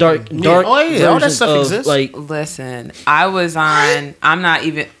web or dark. Oh, yeah, all that versions stuff of, exists. Like, Listen, I was on. I'm not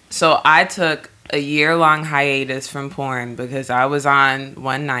even. So I took a year-long hiatus from porn because I was on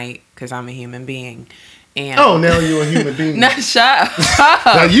one night because I'm a human being. And Oh, now you're a human being. no, shut up.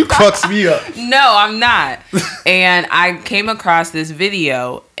 Now you fucks me up. No, I'm not. And I came across this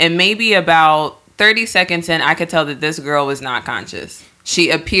video, and maybe about 30 seconds in, I could tell that this girl was not conscious. She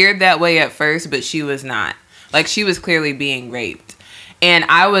appeared that way at first, but she was not. Like, she was clearly being raped. And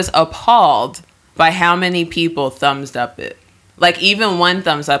I was appalled by how many people thumbs up it. Like, even one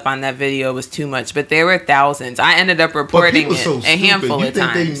thumbs up on that video was too much, but there were thousands. I ended up But reporting people it so a stupid. handful You of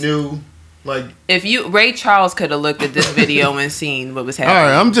think times. they knew? Like, If Ray Charles could have looked at this video and seen what was all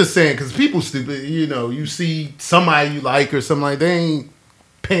happening. right, I'm just saying because people stupid. You know, you see somebody you like or something like they ain't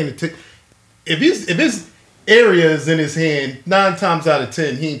paying attention. If his area is in his hand, 9 times out of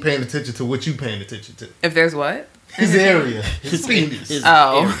 10, he ain't paying attention to what you paying attention to. If there's what? His area, his penis.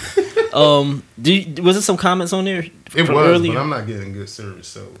 Oh. Was there some comments on there? It from was, earlier? but I'm not getting good service,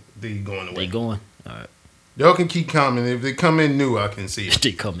 so they going away. They going. All right. Y'all can keep commenting. If they come in new, I can see it.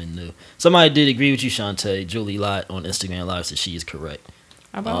 They come in new. Somebody did agree with you, Shantae. Julie Lott on Instagram Live said she is correct.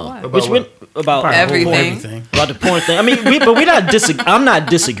 About what? About Which what? went about Probably Everything. about the porn thing. I mean, we're not I'm not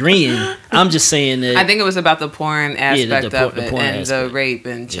disagreeing. I'm just saying that I think it was about the porn aspect the of it porn and aspect. the rape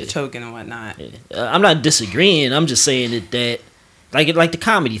and Yeah. choking and whatnot. I'm not disagreeing. I'm just saying that like the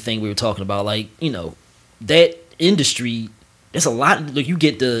comedy thing we were talking about, like, you know, that industry, there's a lot. Like, you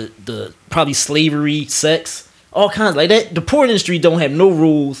get the probably slavery, sex, all kinds like that. The porn industry don't have no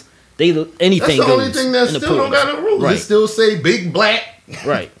rules. Anything That's the goes. only thing that in the still don't porn got no rules. Right. It still say big black.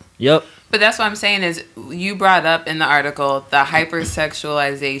 Right. Yep. But that's what I'm saying is you brought up in the article the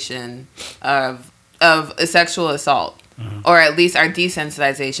hypersexualization of a sexual assault, or at least our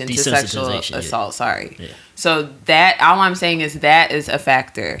desensitization to sexual Desensitization, yeah. assault. Sorry. Yeah. So that all I'm saying is that is a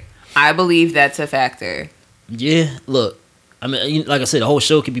factor. I believe that's a factor. Yeah. Look. I mean, like I said, the whole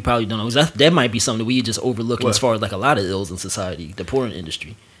show could be probably done. That might be something that we just overlooking What? as far as like a lot of ills in society, the porn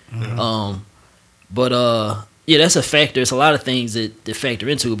industry. Mm-hmm. But yeah, that's a factor. It's a lot of things that factor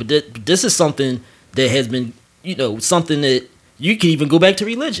into it. But this is something that has been, you know, something that you can even go back to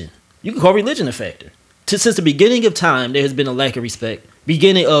religion. You can call religion a factor. Since the beginning of time, there has been a lack of respect.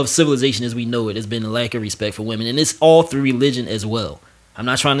 Beginning of civilization as we know it, has been a lack of respect for women, and it's all through religion as well. I'm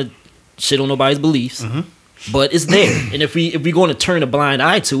not trying to shit on nobody's beliefs, but it's there. And if we're going to turn a blind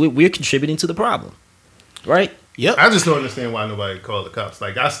eye to it, we're contributing to the problem, right? Yep. I just don't understand why nobody called the cops.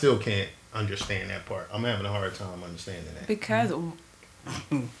 Like, I still can't understand that part. I'm having a hard time understanding that. Because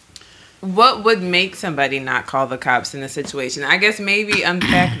what would make somebody not call the cops in a situation? I guess maybe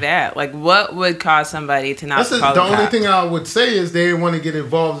unpack that. Like, what would cause somebody to not That's call the the only cops? thing I would say is they didn't want to get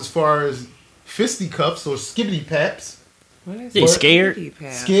involved as far as fisticuffs or skibbity paps. What is They a scared? skippity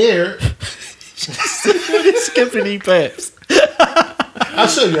pad? Scared. Skipping paps. I'll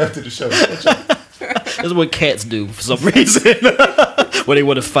show you after the show. That's what cats do for some reason. When they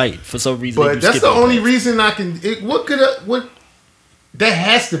want to fight for some reason. they But do that's the skipping only paps. reason I can. That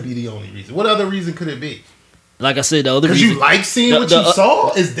has to be the only reason. What other reason could it be? Like I said, the other Because reason. you like seeing what you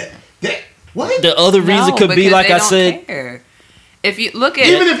saw? Is that what? The other reason No, could be because like they I don't said. care. If you look at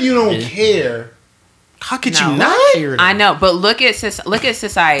Even if you don't Yeah. care, How could No. you not hear that? I know, but look at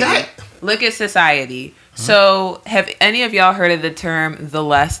society. That- Look at society. So, have any of y'all heard of the term "the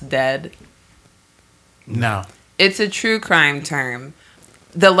less dead"? No. It's a true crime term.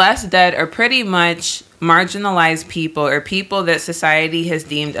 The less dead are pretty much marginalized people or people that society has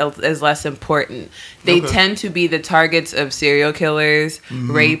deemed as less important. They Okay. tend to be the targets of serial killers,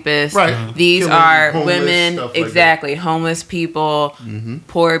 rapists. Right. These Killing are homeless, women, stuff like that. exactly, homeless people,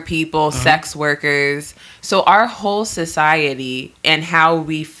 poor people, sex workers. So our whole society and how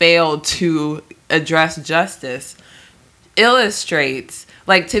we fail to address justice illustrates,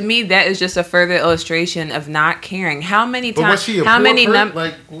 like, to me, that is just a further illustration of not caring. How many but was times? she a How poor many?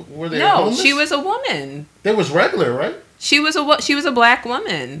 like were they? No, homeless? she was a woman. They was regular, right? She was a black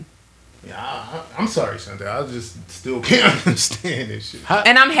woman, Yeah, I'm sorry, Shante. I just still can't understand this shit.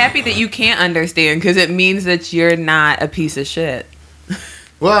 and I'm happy that you can't understand because it means that you're not a piece of shit.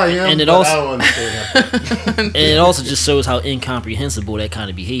 Well, I am, And it but also- I don't understand that. And it also just shows how incomprehensible that kind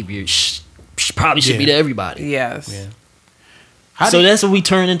of behavior probably should be to everybody. Yes. Yeah. So that's what we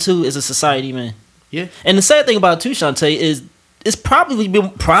turn into as a society, man. Yeah. And the sad thing about it too, Shantae, is it's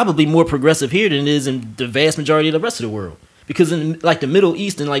probably more progressive here than it is in the vast majority of the rest of the world. Because in like the Middle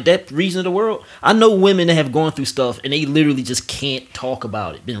East and like that region of the world, I know women that have gone through stuff and they literally just can't talk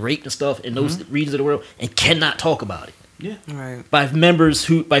about it. Been raped and stuff in those regions of the world and cannot talk about it. Yeah. Right.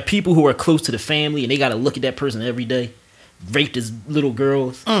 by people who are close to the family, and they got to look at that person every day, raped as little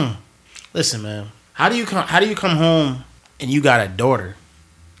girls. Listen, man. How do you come home and you got a daughter,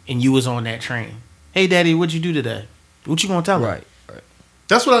 and you was on that train? Hey, daddy, what'd you do today? What you gonna tell her? Right.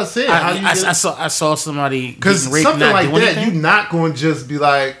 That's what I said. I saw somebody because getting raped something and not like doing that, anything. you're not going to just be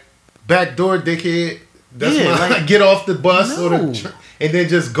like backdoor dickhead. That's Yeah, why like- get off the bus No. and then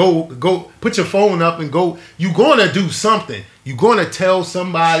just go put your phone up and go. You're going to do something. You're going to tell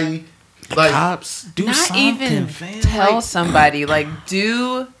somebody. Like Cops, do Not something, even fam. tell Like, somebody, like,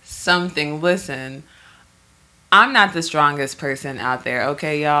 do something. Listen, I'm not the strongest person out there,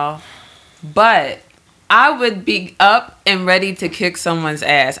 okay, y'all? But I would be up and ready to kick someone's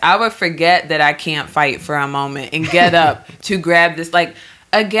ass. I would forget that I can't fight for a moment and get up to grab this. Like,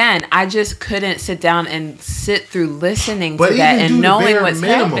 again, I just couldn't sit down and sit through listening but to that even do and the knowing bare what's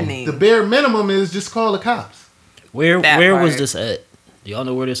minimum. happening. The bare minimum is just call the cops. Where That was part. this at? Do y'all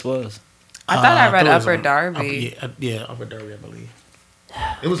know where this was? I thought I read thought it was Upper on- Darby. Yeah, Upper Darby, I believe.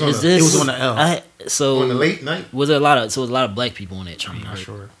 It was on Is the, this? It was on the L. So on the late night. was there a lot of? So it was a lot of black people on that train. I'm not right?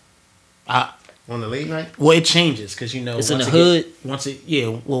 sure. On the late night. Well, it changes because It's in once the it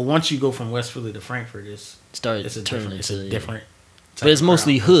hood. once you go from West Philly to Frankfurt, Started it's a turning different. It's into a different. But it's type of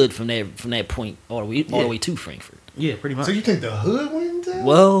mostly crowd. hood from that point all the Yeah. way to Frankfurt. Yeah, pretty much. So you think the hood went down?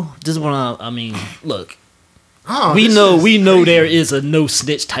 Well, just want to. I mean, look, Oh, we this know is there crazy. is a no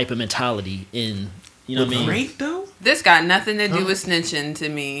snitch type of mentality in. You know what I mean? Rape though. This got nothing to do with snitching to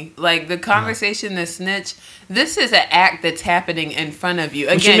me. Like the conversation to snitch, this is an act that's happening in front of you.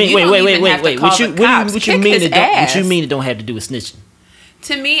 Again, What you mean? you Wait, don't wait, even wait, have wait, to wait. call the cops. What you Kick mean? his It don't, what you ass. mean? It don't have to do with snitching.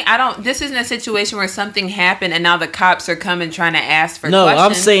 To me, I don't. This isn't a situation where something happened and now the cops are coming trying to ask for No, questions.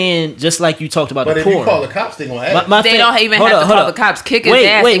 I'm saying just like you talked about But the if you porn. call the cops, they gonna ask. My They thing- don't even hold have up, to hold call up. the cops. Kick his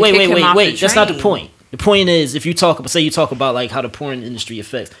ass and kick him off the That's not the train. point. The point is, if you talk about like how the porn industry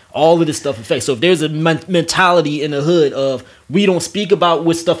affects all of this stuff. So if there's a mentality in the hood of we don't speak about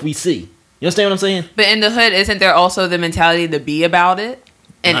what stuff we see. You understand what I'm saying? But in the hood, isn't there also the mentality to be about it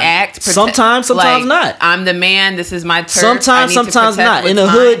and Not- act? sometimes like, not. I'm the man. This is my turf. Sometimes I need to not. protect In the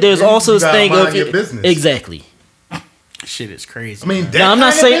what's hood, mine. there's You also this gotta thing mind of your business. exactly. Shit is crazy. I mean, that Now, I'm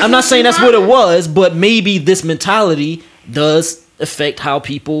not kind of saying business that's what it you was, but maybe this mentality does affect how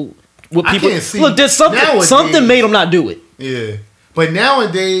people. What I people can't see look. There's something. nowadays- Something made them not do it. Yeah, but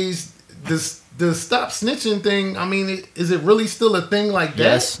nowadays the stop snitching thing. I mean, is it really still a thing like that?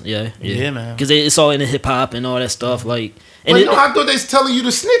 Yes. Yeah. Yeah, man. Because it's all in the hip hop and all that stuff. Like, and But it, no, I thought they was telling you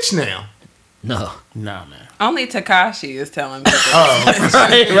to snitch now. no. Nah, man. Only Takashi is telling people. Oh,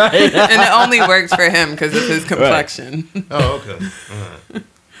 right. And it only works for him because of his complexion. oh, okay.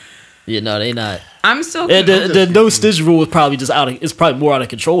 Yeah, no, they not. I'm still And the just no stitch rule is probably just it's probably more out of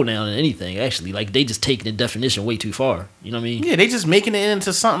control now than anything. Actually, like they just taking the definition way too far. You know what I mean? Yeah, they just making it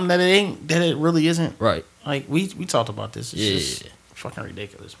into something that it ain't. That it really isn't. Right. Like we talked about this. It's Yeah. just fucking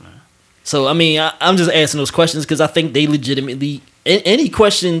ridiculous, man. So I mean, I'm just asking those questions because I think they legitimately any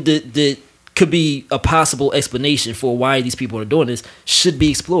question that could be a possible explanation for why these people are doing this should be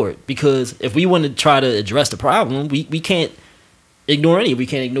explored. Because if we want to try to address the problem, we can't ignore any. We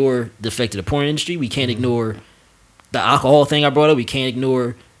can't ignore the effect of the porn industry. We can't ignore the alcohol thing I brought up. We can't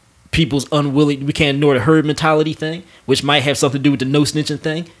ignore people's unwilling. We can't ignore the herd mentality thing, which might have something to do with the no snitching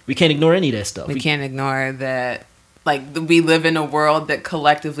thing. We can't ignore any of that stuff. We can't ignore that. Like we live in a world that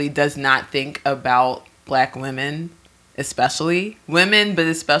collectively does not think about black women, especially women, but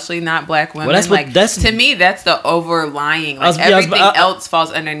especially not black women. that's what- like that's- to me, that's the overlying. I was- Like yeah, I was- everything I- else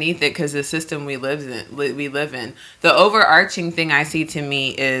falls underneath it because the system we live in. The overarching thing I see to me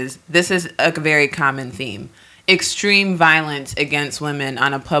is this is a very common theme. Extreme violence against women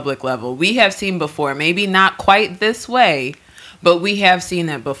on a public level. We have seen before, maybe not quite this way, but we have seen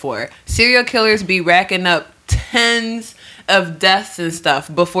it before. Serial killers be racking up tens of deaths and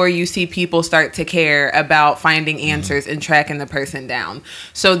stuff before you see people start to care about finding answers and tracking the person down.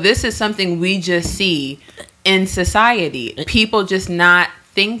 So this is something we just see in society. People just not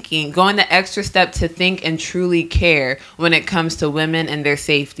thinking, going the extra step to think and truly care when it comes to women and their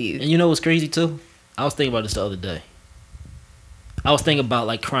safety. And you know what's crazy too? I was thinking about this the other day. I was thinking about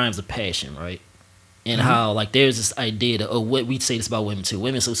like crimes of passion, right? And how like there's this idea that what we say this about women too.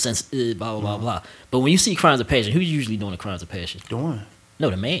 Women so sensitive, blah blah blah blah. But when you see crimes of passion, who's usually doing the crimes of passion? Doing. No,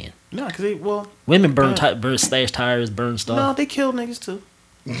 the man. No, because they Women burn slash tires, burn stuff. no, they kill niggas too.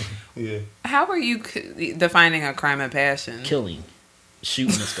 Yeah. How are you defining a crime of passion? Killing,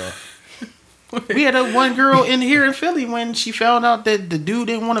 shooting and stuff. We had a one girl in here in Philly when she found out that the dude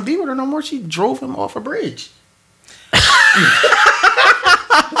didn't want to be with her no more. She drove him off a bridge.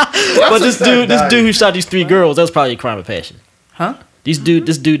 But this dude who shot these 3 girls, that was probably a crime of passion. Huh? This dude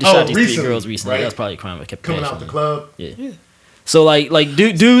that shot these 3 recently, girls recently, right? that was probably a crime of passion. Coming out the club. Yeah. So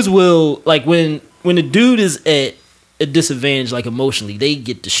dudes will like when the dude is at a disadvantage, like emotionally, they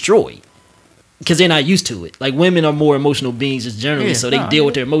get destroyed because they're not used to it. Like women are more emotional beings just generally, so they deal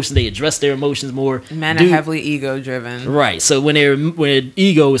with their emotions, they address their emotions more. Men are heavily ego driven. Right. So when their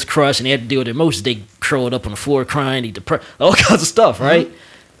ego is crushed and they have to deal with their emotions, they curl it up on the floor crying, they depressed, all kinds of stuff. Right.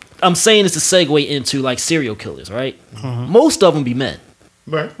 I'm saying this to segue into like serial killers. Right. Most of them be men.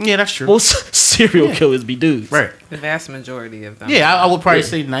 Right. Yeah, that's true. Most serial killers be dudes. Right. The vast majority of them. Yeah, I would probably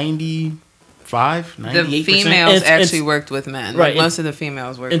say 95, 98%. The females And- actually worked with men. Right, Like, most of the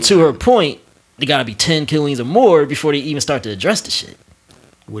females worked And with to men. her point, they gotta be 10 killings or more before they even start to address the shit.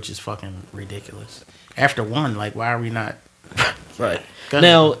 Which is fucking ridiculous. After one, like, why are we not? Right. Go ahead.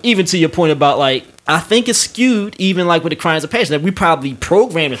 Now, even to your point about like, I think it's skewed even like with the crimes of passion that we probably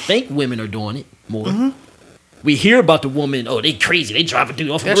programmed to think women are doing it more. We hear about the woman, oh, they crazy, they drive a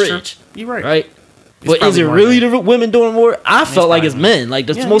dude off a That's bridge. true. You're right. Right? But is probably it more really men. the women doing more? I felt like it's probably men. Like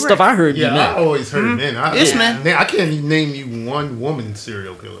the Yeah, most you're stuff right. I heard be Yeah, I men. always heard men. It's men. I can't even name you one woman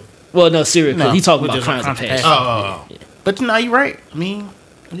serial killer. Well, no, serial killer. No, He talking with about the crimes of crimes of passion. passion. Oh. But no, you're right. I mean,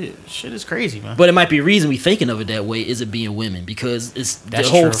 yeah, shit is crazy, man. But it might be a reason we thinking of it that way is it being women because it's That's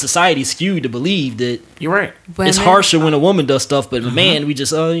the whole true. society skewed to believe that You're right. it's Women- harsher when a woman does stuff, but a man we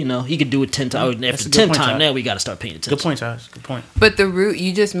just he could do it 10 times. That's After a good 10 point, times Todd. now we got to start paying attention. Good point, Taj. Good point. But the root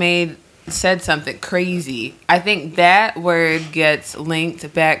you just said something crazy. I think that word gets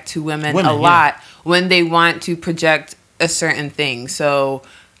linked back to women a yeah. lot when they want to project a certain thing. So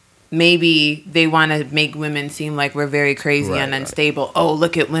maybe they want to make women seem like we're very crazy and unstable. Oh,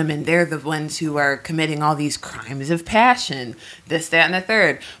 look at women. They're the ones who are committing all these crimes of passion, this, that, and the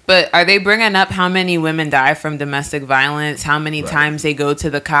third. But are they bringing up how many women die from domestic violence, how many times they go to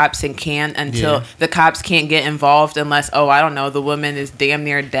the cops and can't until the cops can't get involved unless, I don't know, the woman is damn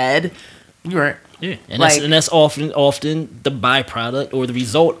near dead? You're right. Yeah, and Like- that's often the byproduct or the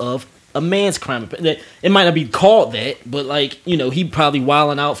result of a man's crime. It might not be called that, but like he probably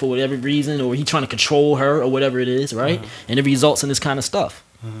wilding out for whatever reason, or he trying to control her or whatever it is, right? And it results in this kind of stuff.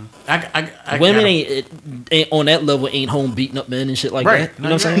 I Women gotta- ain't on that level ain't home beating up men and shit like Right. that. You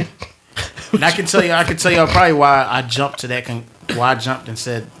know what I'm saying? And I can tell you probably why I jumped to that. Why I jumped and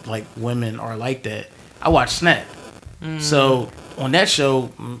said like women are like that. I watched Snap, so on that show,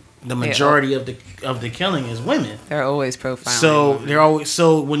 the majority of the killing is women. They're always profiling. So they're always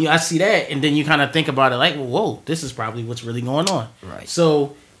when I see that, and then you kind of think about it like, well, whoa, this is probably what's really going on. Right.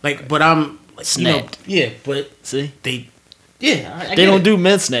 So like, but I'm Snapped. yeah, but See, they. Yeah, I they get don't it. do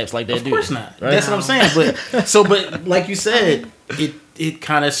men snaps like that. Of do course they? not. Right? That's what I'm saying. But like you said, it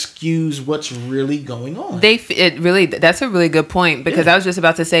kind of skews what's really going on. That's a really good point because I was just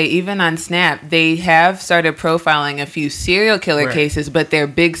about to say, even on Snap, they have started profiling a few serial killer Right. cases, but they're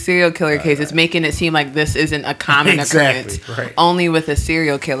big serial killer cases, making it seem like this isn't a common Exactly, occurrence. right. Only with a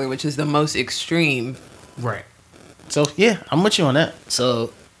serial killer, which is the most extreme. Right. So yeah, I'm with you on that.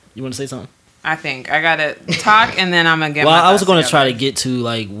 So, you want to say something? I think I gotta talk and then I'm gonna get. Well, my I was thoughts going to try to together. get to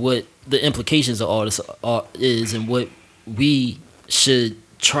like what the implications of all this is, and what we should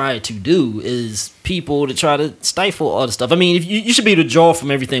try to do is people to try to stifle all the stuff. I mean, if you should be able to draw from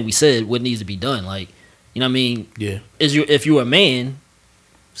everything we said what needs to be done. Like, you know what I mean? Yeah. If you're a man,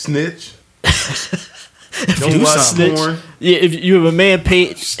 Snitch. Do Don't watch something. porn. yeah, if you're a man,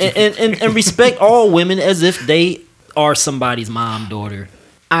 pay and respect all women as if they are somebody's mom, daughter,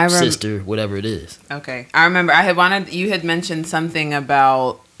 sister, whatever it is. Okay. I remember you had mentioned something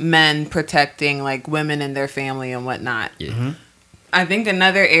about men protecting like women and their family and whatnot. Yeah. I think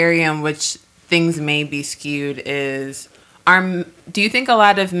another area in which things may be skewed is do you think a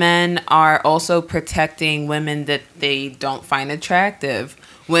lot of men are also protecting women that they don't find attractive?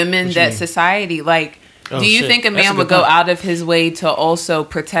 Women that society like Oh, do you shit. think a That's man a would good go point. out of his way to also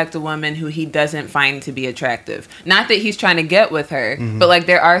protect a woman who he doesn't find to be attractive? Not that he's trying to get with her, but like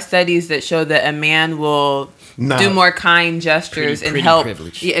there are studies that show that a man will Nah. do more kind gestures Pretty and help.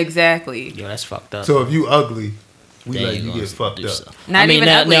 privilege. Yeah, exactly. Yo, that's fucked up. So if you ugly, we They let ain't you gonna get fucked do up. so. Not I mean, even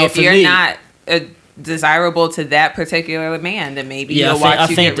now- ugly. now If for you're me- not desirable to that particular man, then maybe Yeah, you'll watch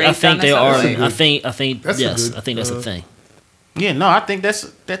you get I raped think on they the are. subway. I think That's a yes, good, I think that's a thing. yeah, no, I think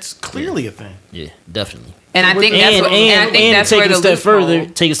that's clearly a thing. Yeah, definitely. And I think that's what, and I think that's take where it the a step further.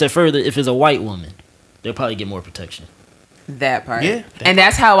 loophole- Take a step further. If it's a white woman, they'll probably get more protection. That part. Yeah, And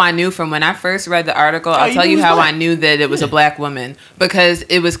that's how I knew from when I first read the article. I'll you tell knew you he was how black. I knew that it was a black woman because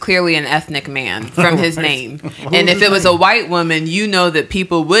it was clearly an ethnic man from his name. And if it was a white woman, you know that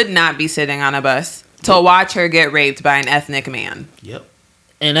people would not be sitting on a bus to watch her get raped by an ethnic man. Yep.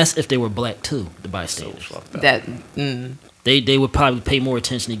 And that's if they were black too, the bystanders. That They would probably pay more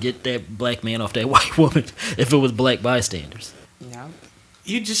attention to get that black man off that white woman if it was black bystanders. yeah.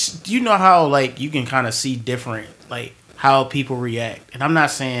 You know how like you can kind of see different like how people react, and I'm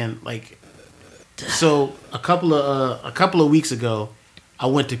not saying like. So a couple of weeks ago, I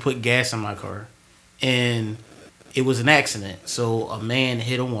went to put gas in my car, and it was an accident. So a man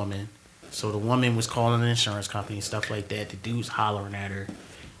hit a woman. So the woman was calling an insurance company and stuff like that. The dude's hollering at her,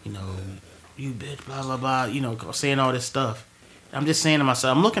 you know, you bitch, blah blah blah, you know, saying all this stuff. I'm just saying to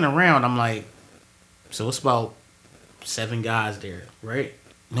myself, I'm looking around, I'm like, so it's about 7 guys there, right?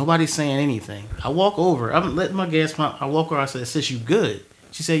 Nobody's saying anything. I walk over, I'm letting my gas pump. I walk over, I said, sis, you good?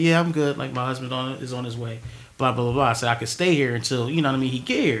 She said, yeah, I'm good. Like, my husband is on his way. Blah, blah, blah, blah. I said, I could stay here until, you know what I mean, he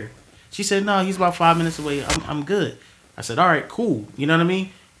get here. She said, no, he's about 5 minutes away. I'm good. I said, all right, cool. You know what I mean?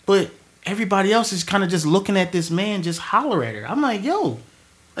 But everybody else is kind of just looking at this man just holler at her. I'm like, yo,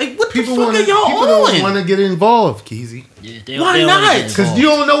 like, what the fuck are y'all people on? don't want to get involved, Keezy. Yeah, Why not? Because you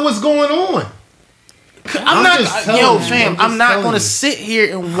don't know what's going on. I'm not, just telling yo, you. fam. I'm just I'm not telling gonna you. sit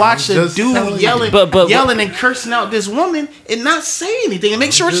here and watch a just telling dude you. yelling and cursing out this woman and not say anything and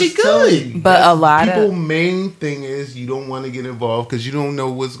make sure she Just telling good. you. But a lot People's of main thing is you don't want to get involved because you don't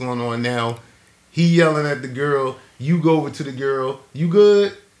know what's going on now. He yelling at the girl. You go over to the girl. You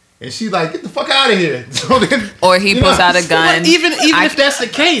good? And she like, get the fuck out of here. So then, or he pulls out a gun. Even if that's the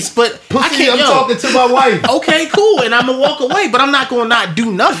case, but I pussy, can't. I'm talking to my wife. Okay, cool, and I'm gonna walk away, but I'm not gonna not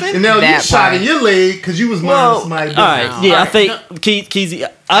do nothing. And now you That shot part. in your leg because you was minding somebody's all right, business. yeah, All I right, think no. Keezy.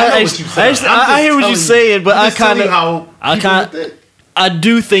 I know what you said. I hear what you're saying, but I kind of. I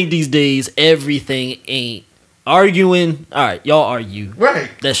do think these days everything ain't arguing. All right, y'all argue. Right.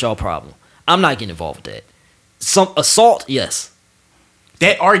 That's y'all problem. I'm not getting involved with that. Some assault, yes.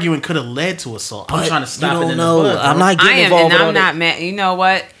 That arguing could have led to assault. I'm But trying to stop you it don't in know. the bud. I'm bro. not getting I am, involved and with I'm all not that. mad. You know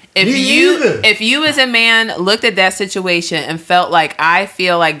what? Me either. If you as a man looked at that situation and felt like I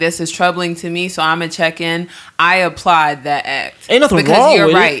feel like this is troubling to me, so I'm gonna check in, I applaud that act. Ain't nothing because wrong you're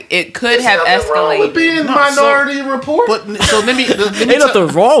with it. right. It could There's have nothing wrong with escalated. being No, minority report. But so let me Ain't nothing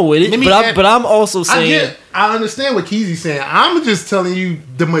wrong with let it, me but add- I'm also saying I understand what Keezy's saying. I'm just telling you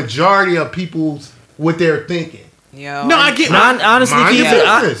the majority of people's what they're thinking. Yo, No, I get. honestly, Mind your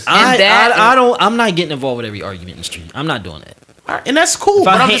Keezy, business. I'm not getting involved with every argument in the street. I'm not doing that. And that's cool. If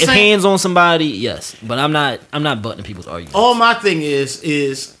But I I'm just if saying. hands on somebody, yes, but I'm not buttoning people's arguments. All my thing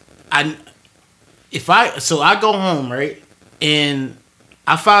is I go home, right, and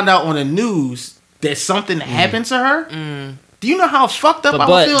I found out on the news that something happened to her. Do you know how fucked up I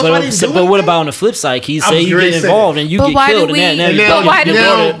would feel if I didn't do but what anything? about on the flip side? He I say was you ready get to say involved that. and you But get why killed, do and we- now but why do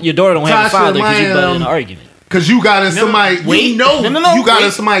we- your daughter don't have a Tasha, father because you my, butted in an argument. Because you got in somebody, wait. you know, No, you got in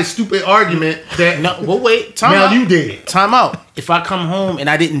wait. somebody's stupid argument that No, well, wait. Time now out. you did it. Time out. If I come home and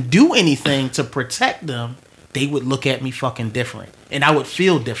I didn't do anything to protect them, they would look at me fucking different, and I would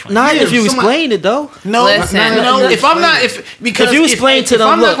feel different. Not Yeah, if you somebody- explain it though. No, Listen. no. If I'm not, because If you explain to them,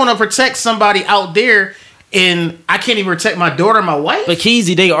 I'm look. not going to protect somebody out there, and I can't even protect my daughter, and my wife. But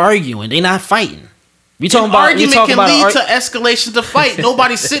Keezy, they arguing, they not fighting. We An talking about argument talking can about lead to escalation to fight.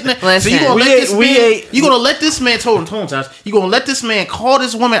 Nobody's sitting there. Listen. So you gonna We let ain't- this we man? ain't- You gonna let this man? Hold on, Josh. You gonna let this man call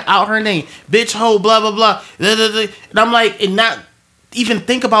this woman out her name, bitch, hoe, blah blah blah. Da, da, da. And I'm like, and not even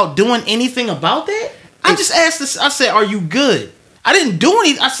think about doing anything about that. I just asked this. I said, "Are you good?" I didn't do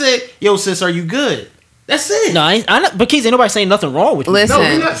anything. I said, "Yo, sis, are you good?" That's it. No, I not, but Keezy, ain't nobody saying nothing wrong with you. Listen,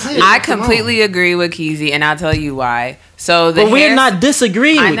 we're not saying I nothing completely agree with Keezy, and I'll tell you why. So the But we're hair- not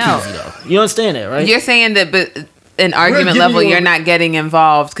disagreeing I with know. Keezy though. You understand that, right? You're saying that, but an argument giving level, you a- you're not getting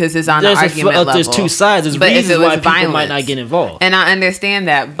involved because it's on an argument level. There's two sides. There's But if reasons it was why people might violence- not get involved. and I understand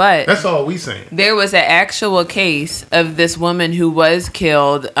that, but That's all we saying. there was an actual case of this woman who was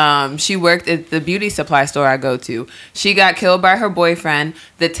killed. She worked at the beauty supply store I go to. She got killed by her boyfriend.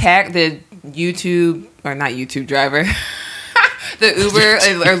 The YouTube, or not YouTube driver, the Uber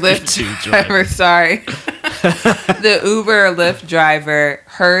or Lyft YouTube driver, sorry. The Uber or Lyft driver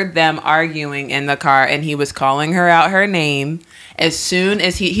heard them arguing in the car, and he was calling her out her name. As soon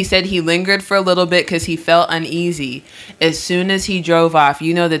as he said he lingered for a little bit because he felt uneasy. As soon as he drove off,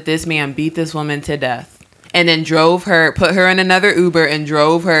 you know that this man beat this woman to death. And then put her in another Uber and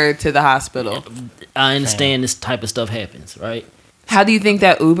drove her to the hospital. I understand this type of stuff happens, right? How do you think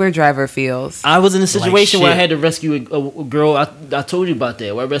that Uber driver feels? I was in a situation where I shit. had to rescue a girl. I told you about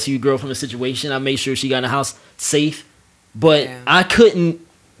that. Where I rescued a girl from a situation. I made sure she got in the house safe, but Yeah. I couldn't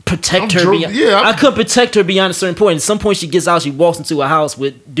protect her. I couldn't protect her beyond a certain point. At some point, she gets out. She walks into a house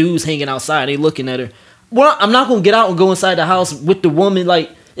with dudes hanging outside. They looking at her. Well, I'm not gonna get out and go inside the house with the woman.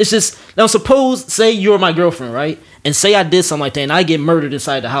 Like It's just now. Suppose, say you're my girlfriend, right? And say I did something like that, and I get murdered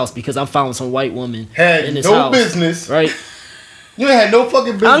inside the house because I'm following some white woman Had in this no house, business. right? You ain't had no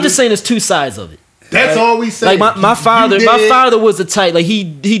fucking business. I'm just saying, there's two sides of it. That's all we say. Like my You father, did. my father was the type like he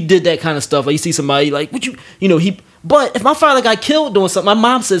did that kind of stuff. Like you see somebody like what you know he. But if my father got killed doing something, my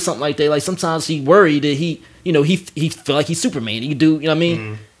mom said something like that. Like sometimes she worried that he feel like he's Superman. He do, you know what I mean?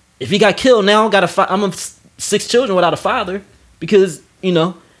 Mm-hmm. If he got killed, now I'm 6 children without a father because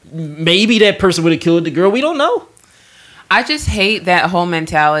maybe that person would have killed the girl. We don't know. I just hate that whole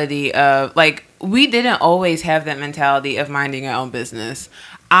mentality of like we didn't always have that mentality of minding your own business.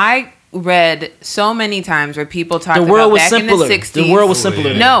 I read so many times where people talked The world about was back simpler. in the 60s. The world was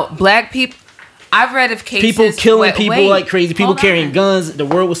simpler. No, black people. I've read of cases People killing people wait, like crazy. People hold carrying on. guns. The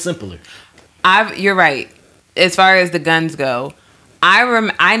world was simpler. You're right. As far as the guns go,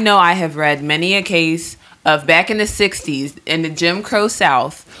 I know I have read many a case of back in the 60s in the Jim Crow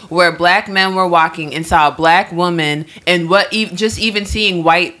South where black men were walking and saw a black woman and just even seeing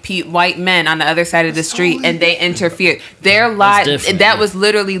white men on the other side of the street and they interfered. Their lives, different, that yeah. was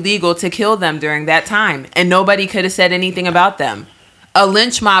literally legal to kill them during that time and nobody could have said anything about them. A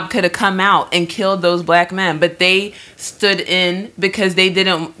lynch mob could have come out and killed those black men, but they stood in because they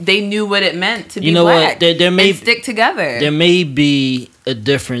knew what it meant to be black. What? There may and stick together. There may be a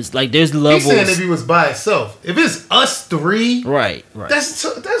difference. Like there's He's levels. saying if he was by himself. If it's us three, Right. that's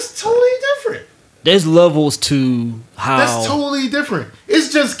totally different. There's levels to how. That's totally different.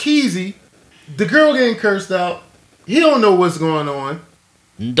 It's just Keezy. The girl getting cursed out. He don't know what's going on.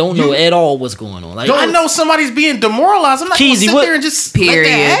 Don't know at all what's going on. Like Don't- I know somebody's being demoralized. I'm not going to Keezy, sit what- there and just Period.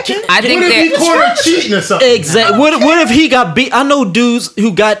 let that happen. I think What if he that caught her cheating or something? exactly. What if he got beat? I know dudes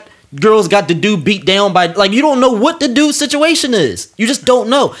who got girls got the dude beat down by like you don't know what the dude's situation is. You just don't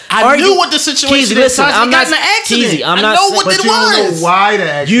know. I knew what the situation is. Listen, He I'm got not. in an accident. Keezy, I'm I not. know saying- what But it you don't was. know why the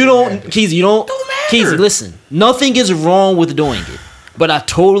accident You don't, happened. Keezy. You don't. Don't matter. Keezy, listen. Nothing is wrong with doing it, but I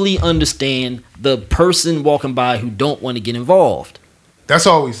totally understand the person walking by who don't want to get involved. That's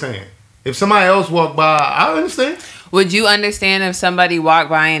all we saying. If somebody else walked by, I understand. Would you understand if somebody walked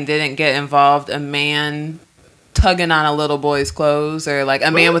by and didn't get involved? A man tugging on a little boy's clothes, or like a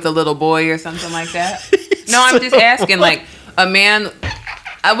man with a little boy, or something like that? No, I'm just asking. Like a man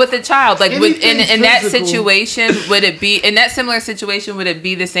with a child, like Anything in that physical. situation, would it be in that similar situation? Would it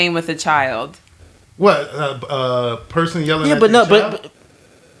be the same with a child? What person yelling? Yeah, at but their no, child? but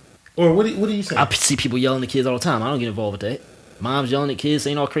Or what are you saying? I see people yelling at kids all the time. I don't get involved with that. Moms yelling at kids,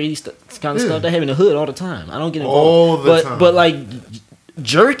 saying all crazy kind of Yeah. stuff. They have in the hood all the time. I don't get involved. All the time. But like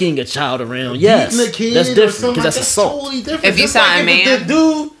jerking a child around, yes, Beating a kid that's or different something because that's like assault. Totally different. If you Just saw like a if man- the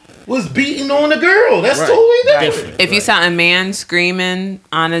dude was beating on a girl, that's Right. totally different. If you saw a man screaming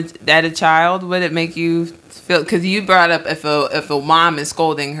at a child, would it make you feel? Because you brought up if a mom is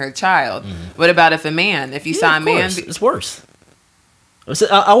scolding her child. What about if a man? If you saw a of man, course, it's worse.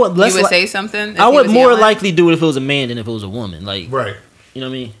 I would less. you would say something. If I he would was more yelling? likely do it if it was a man than if it was a woman. Like, Right. you know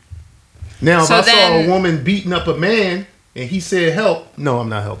what I mean? Now, So if I saw then- a woman beating up a man and he said help, no, I'm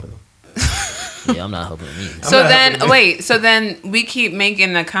not helping him. Yeah, I'm not helping him either. So not then, helping. wait. So then we keep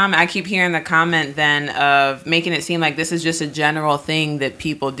making the comment. I keep hearing the comment then of making it seem like this is just a general thing that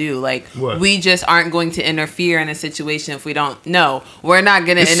people do. Like What? we just aren't going to interfere in a situation if we don't know. We're not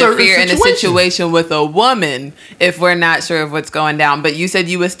going to It's certain interfere in a situations. situation with a woman if we're not sure of what's going down. But you said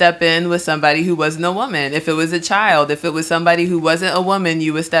you would step in with somebody who wasn't a woman. If it was a child, if it was somebody who wasn't a woman,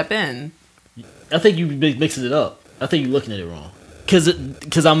 you would step in. I think you mixing it up. I think you're looking at it wrong.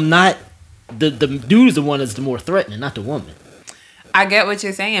 Because I'm not. The dude is the one that's the more threatening, not the woman. I get what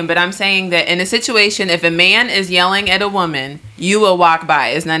you're saying, but I'm saying that in a situation, if a man is yelling at a woman, you will walk by.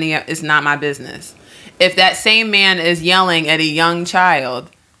 It's not my business. If that same man is yelling at a young child,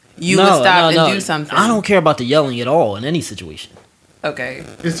 you would stop and do something. I don't care about the yelling at all in any situation. Okay.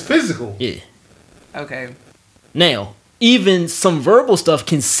 It's physical. Yeah. Okay. Now, even some verbal stuff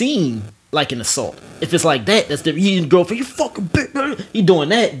can seem like an assault. If it's like that, that's different. You girlfriend, you fucking bitch. You doing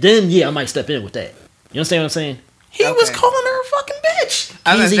that, then yeah, I might step in with that. You understand what I'm saying? He was Okay. calling her a fucking bitch.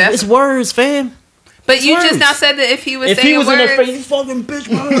 I was Easy, that's- it's words, fam. But you words. just now said that if he was If saying he was words, in their face, you fucking bitch,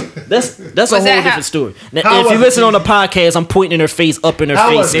 bro. That's a Was whole that how- different story. Now, How if was you it, listen on the Keezy? podcast, I'm pointing in her face, up in her How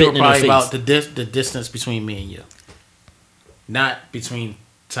face, was it? They were spitting in her probably about face. the distance between me and you, not between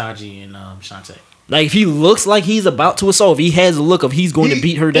Taji and Shantae. Like if he looks like he's about to assault, if he has a look of he's going to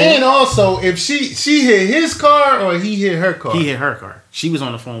beat her down. And also, if she hit his car or he hit her car. He hit her car. She was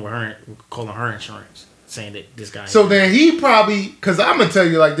on the phone with her, calling her insurance, saying that this guy. So then he probably, because I'm going to tell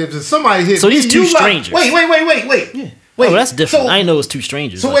you like this, if somebody hit So me, these two you like- strangers. Wait. Yeah. Wait, Oh, that's different. so- I didn't know it was two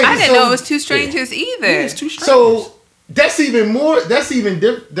strangers. so Like, wait, I didn't so- know it was two strangers either. it's two strangers. So that's even more. That's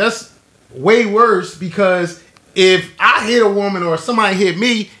that's way worse because if I hit a woman or somebody hit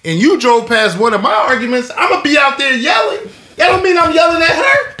me and you drove past one of my arguments, I'm gonna be out there yelling. That don't mean I'm yelling at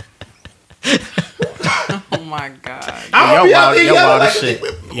her. Oh my god! I'm gonna be out there yelling like shit.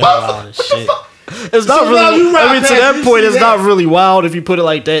 What the fuck? It's not So really. now you ride I mean, to past, that you point, see it's that. not really wild if you put it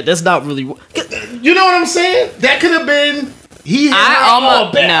like that. That's not really. You know what I'm saying? That could have been. He had I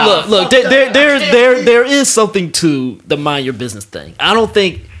almost no. Look. There is something to the mind your business thing. I don't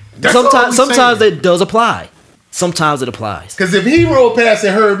think. That's all we Sometimes saying. that does apply. Sometimes it applies. Because if he rolled past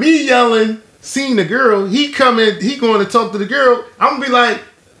and heard me yelling, seeing the girl, he going to talk to the girl. I'm gonna be like,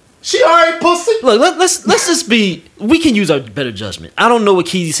 she alright, pussy. Look, let's just be. We can use our better judgment. I don't know what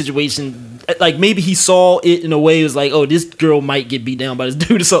Keezy's situation. Like maybe he saw it in a way. It was like, oh, this girl might get beat down by this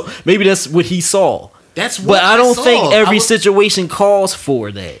dude. So maybe that's what he saw. That's what But I don't saw. think every situation calls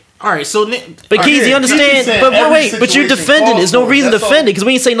for that. All right, so But All right, Keezy, yeah, understand. Keezy said But every wait, but you situation defended. calls There's no for it. reason to That's defend all. it because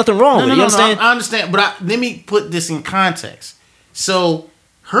we ain't say nothing wrong with it. You understand? I understand, but let me put this in context. So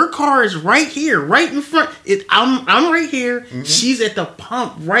her car is right here, right in front. I'm right here. Mm-hmm. She's at the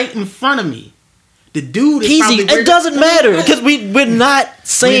pump right in front of me. The dude is Keezy, probably it doesn't matter because we're not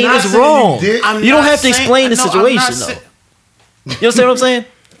saying not it's saying you wrong. did. I'm You don't not have to saying- explain the no, I'm not situation say- though. You understand what I'm saying?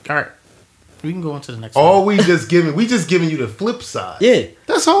 All right, we can go on to the next All one. we just giving you the flip side. Yeah.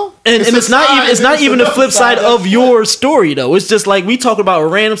 That's all. And it's not a even it's side, not even the another flip side of that's your story though. It's just like we talk about a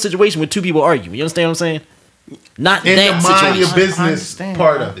random situation with two people arguing. You understand what I'm saying? Not In that the mind your situation. business understand.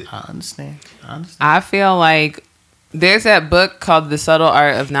 part of it. I understand. I feel like there's that book called The Subtle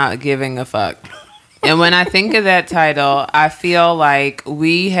Art of Not Giving a Fuck. And when I think of that title, I feel like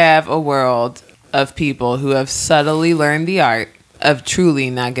we have a world of people who have subtly learned the art of truly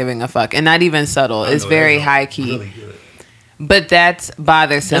not giving a fuck. And not even subtle. It's very high key. Really good. But that's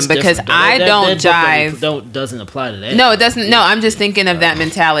bothersome That's because different, though. I That don't book jive. doesn't apply to that. No, it doesn't. No, I'm just thinking of that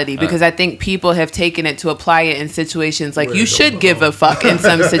mentality because I think people have taken it to apply it in situations like you should give a fuck in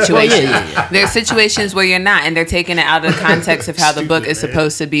some situations. yeah. There are situations where you're not, and they're taking it out of the context of how the book is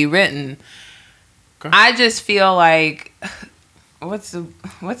supposed to be written. I just feel like what's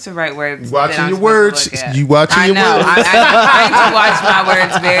the right word? that Watching I'm your supposed words. to look at? You watching I your know. words. I'm trying to watch my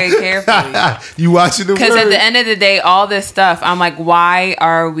words very carefully. You watching the Because words. at the end of the day, all this stuff, I'm like, why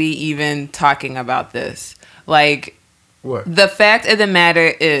are we even talking about this? Like, What? the fact of the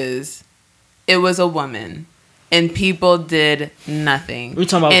matter is, it was a woman, and people did nothing. We're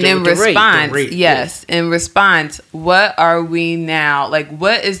talking about and the- in with the rape, response, the rape, yes, in response, what are we now? Like,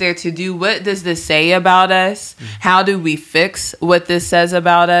 what is there to do? What does this say about us? How do we fix what this says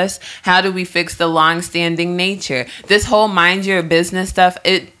about us? How do we fix the long-standing nature? This whole mind your business stuff,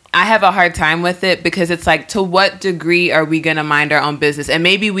 I have a hard time with it because it's like, to what degree are we going to mind our own business? And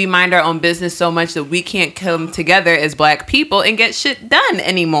maybe we mind our own business so much that we can't come together as black people and get shit done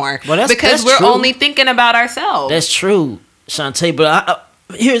anymore. Well, because that's we're true. only thinking about ourselves. That's true, Shantae. But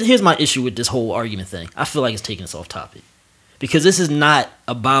here's my issue with this whole argument thing. I feel like it's taking us off topic because this is not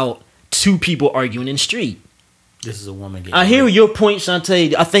about two people arguing in the street. This is a woman getting I hear raped. your point,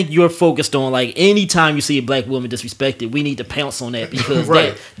 Shantae. I think you're focused on like anytime you see a black woman disrespected, we need to pounce on that because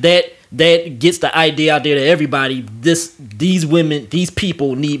Right. that gets the idea out there to everybody. These women, these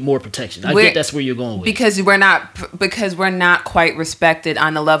people need more protection. I get that's where you're going with it. because we're not quite respected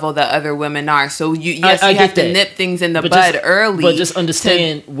on the level that other women are. So you I have get to that. nip things in the But bud just- early. But just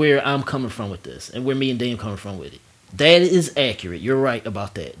understand where I'm coming from with this and where me and Dame coming from with it. That is accurate. You're right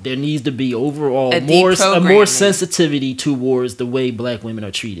about that. There needs to be overall A more deprogramming. sensitivity towards the way black women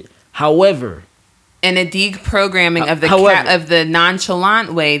are treated. However, and a deprogramming of the However- of the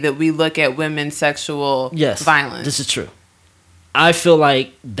nonchalant way that we look at women's sexual yes, violence. this is true. I feel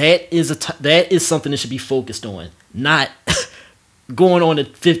like that is something that should be focused on, not going on a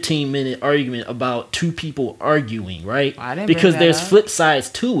 15-minute argument about two people arguing, right? I didn't Because bring that there's up. flip sides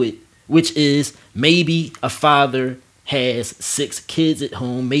to it, which is maybe a father has 6 kids at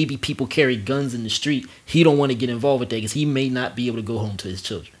home. Maybe people carry guns in the street. He don't want to get involved with that because he may not be able to go home to his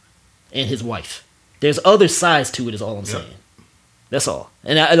children and his wife. There's other sides to it is all I'm saying. That's all.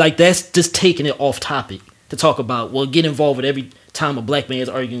 And that's just taking it off topic to talk about, well, get involved with every time a black man is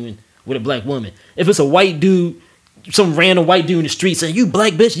arguing with a black woman. If it's a white dude, some random white dude in the street saying, you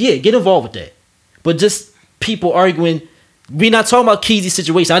black bitch, yeah, get involved with that. But just people arguing, we're not talking about Keezy's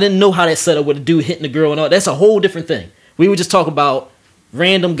situation. I didn't know how that set up with a dude hitting the girl and all. That's a whole different thing. We were just talking about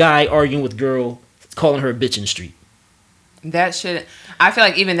random guy arguing with girl, calling her a bitch in the street. That should. I feel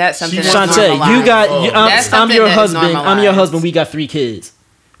like even that's something that's Shantae, normalized. you got. That's I'm something your that is husband. I'm your normalized. husband. We got 3 kids.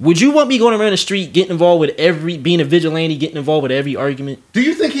 Would you want me going around the street getting involved with being a vigilante, getting involved with every argument? Do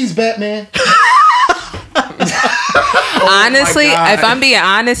you think he's Batman? Honestly, God. if I'm being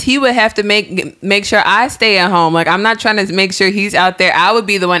honest, he would have to make sure I stay at home. Like, I'm not trying to make sure he's out there. I would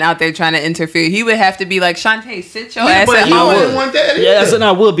be the one out there trying to interfere. He would have to be like, Shantae, sit your ass but at he home. wouldn't want that Yeah, that's either. what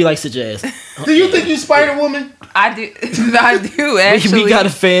I would be like, sit your ass. Do you think you Spider Woman? I do. I do, actually. We got a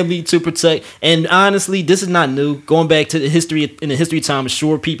family to protect, and honestly, this is not new. Going back to the history of time,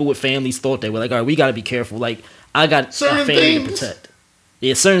 sure, people with families thought they were like, all right, we got to be careful. Like, I got a Certain family things. to protect.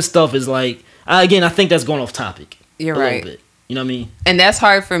 Yeah, certain stuff is like, again, I think that's going off topic. You're a little right. bit. You know what I mean? And that's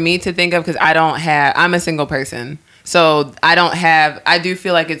hard for me to think of because I'm a single person. So I do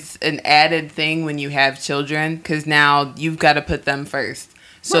feel like it's an added thing when you have children because now you've got to put them first.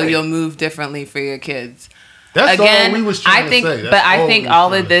 So Right. you'll move differently for your kids. That's Again, all we was trying I think, to say. but I think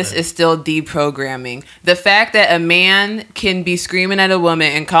all of of this is still deprogramming. The fact that a man can be screaming at a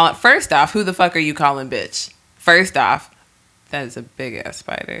woman and calling, first off, who the fuck are you calling bitch? First off, that is a big ass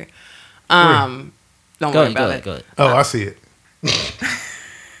spider. Don't worry about it. Go ahead. Oh, I see it.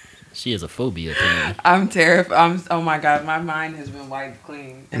 She has a phobia. Apparently. I'm terrified. Oh my god, my mind has been wiped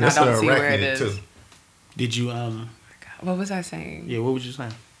clean, and I that's don't an see where it arachnid, is. too. Did you What was I saying? Yeah, what was you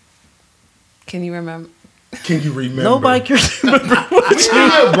saying? Can you remember? Can you remember? Nobody can remember.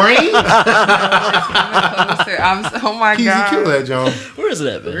 Yeah, brain. Closer. Oh my Easy god. kill that, John. Where is it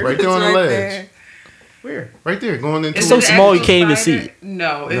at, man? Right there on the It's ledge. there. Where? Right there, going into It's so it. small you Actual can't even see spider? it.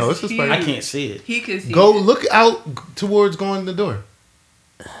 No, No, it's it's a huge. spider. I can't see it. He can see. Go it. look out towards going to the door.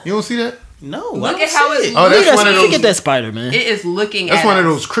 You don't see that? No, Look I don't at how see it's- it. Oh, that's Look one of at those. that spider, man. It is looking That's at one of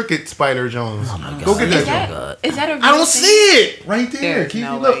us. those cricket spider Jones. Oh my Go God. get Is that. God. Is that a real I don't thing? see it. Right there. There's Keep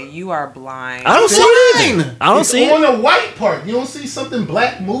no you look. way. You are blind. I don't see it either. Fine. I don't It's see on it. the white part. You don't see something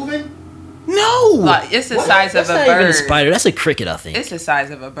black moving? No. Like, it's the What? size That's of not a even a bird. spider. That's a cricket, I think. It's the size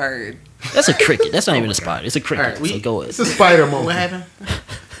of a bird. That's a cricket. That's not even a spider. It's a cricket. Alright, So go ahead. It's a spider monkey. What happened?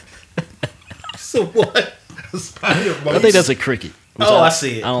 So what? A spider monkey. I think that's a cricket. which Oh, I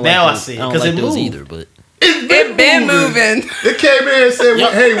see it. don't Now I those- see it, I don't 'cause like it those moved. either, but It been moving. It came in and said,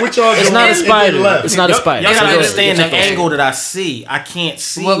 Yep. "Hey, what y'all doing?" it's not a And then spider. left. It's not a Y'all spider. gotta So go ahead. understand the Check those. angle that I see. I can't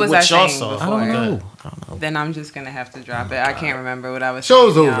see What was I y'all saying saw. I before? don't Good. know. I don't know. Then I'm just gonna have to drop it. I can't remember what I was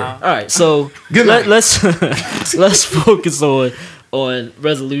Show's saying, over. y'all. All right, so Good night. let's let's focus on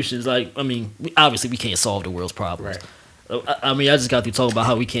resolutions. Like, I mean, obviously we can't solve the world's problems. I mean, I just got through talking about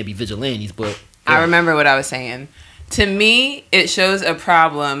how we can't be vigilantes, but I remember what I was saying. To me, it shows a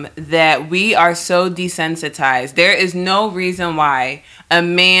problem that we are so desensitized. There is no reason why a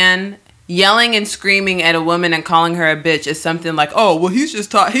man yelling and screaming at a woman and calling her a bitch is something like, oh, well, he's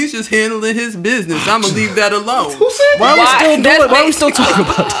just handling his business. I'm gonna leave that alone. Who said why are we that? still doing That's it? Why are we still talking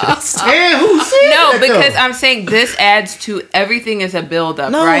about this? And who said No, that? because though? I'm saying this adds to everything as a build up,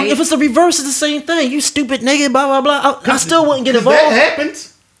 No, right? if it's the reverse, it's the same thing. You stupid nigga, blah blah blah. I still wouldn't get 'Cause involved. that happens.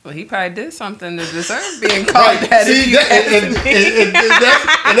 Well, he probably did something to deserve being called Right. that. if See, you that, ask and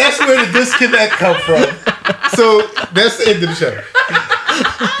me. that's where the disconnect come from. So that's the end of the show.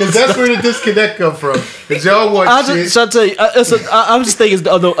 Because that's where the disconnect come from. Because y'all want I shit. just, shall I tell you, I'm just thinking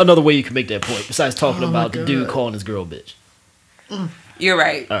another way you can make that point besides talking about the dude calling his girl bitch. You're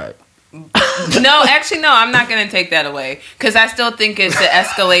right. All right. No, actually, no, I'm not going to take that away. Because I still think it's the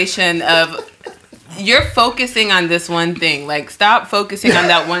escalation of... You're focusing on this one thing. Like, stop focusing on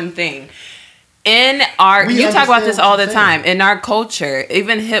that one thing. In our... We You talk about understand this what all you're the saying. time. In our culture,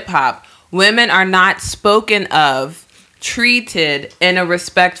 even hip-hop, women are not spoken of, treated in a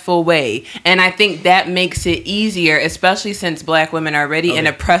respectful way. And I think that makes it easier, especially since black women are already an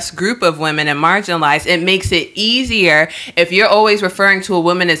oppressed group of women and marginalized. It makes it easier if you're always referring to a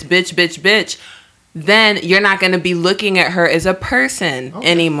woman as bitch, bitch, bitch. Then you're not going to be looking at her as a person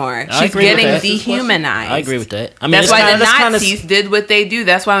anymore. I She's agree with getting that. dehumanized. I agree with that. I mean, That's it's why kinda- the that's kinda- Nazis did what they do.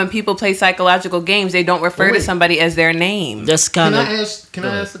 That's why when people play psychological games, they don't refer to wait. somebody as their name. That's Can kind I of. ask? Can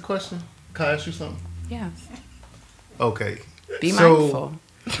I ask the question? Can I ask you something? Yeah. Okay. Be So, mindful.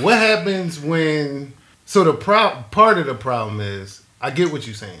 What happens when? So the part of the problem is, I get what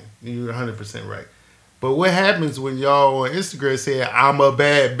you're saying. You're 100% right. But what happens when y'all on Instagram say I'm a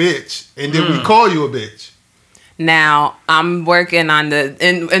bad bitch and then we call you a bitch? Now I'm working on internally.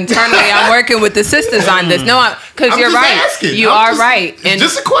 I'm working with the sisters on this. No, because I'm you're just right. asking. You I'm are just- right. It's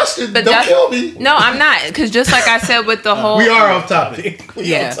just a question. Don't that's- kill me. No, I'm not. Because just like I said with the whole, We are off topic.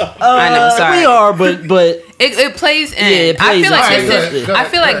 Yeah, I know. Sorry. We are, but It plays in. Yeah, it I plays feel like in. this Alright, is. go ahead, I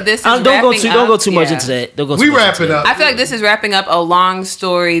feel go like ahead. this is. don't go wrapping too up- much yeah. into that. Don't go. We too much wrap into it that. up. I feel like this is wrapping up a long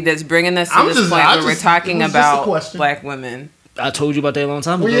story that's bringing us to I'm this just- point I where we're just- talking it was just a about question. black women. I told you about that a long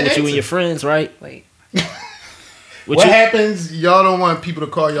time ago Well, with your you and answer. your friends, right? Wait. With What you- happens? Y'all don't want people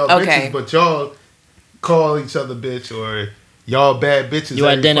to call y'all Okay. bitches, but y'all call each other bitch or y'all bad bitches. You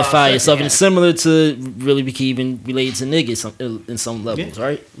every identify 5 yourself, and seconds. it's similar to really be even related to niggas in some levels,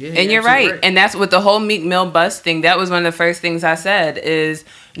 right? Yeah, And you're right. And that's what the whole Meek Mill bust thing, that was one of the first things I said is,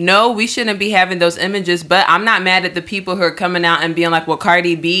 no, we shouldn't be having those images, but I'm not mad at the people who are coming out and being like, well,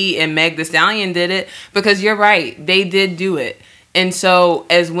 Cardi B and Meg Thee Stallion did it, because you're right. They did do it. And so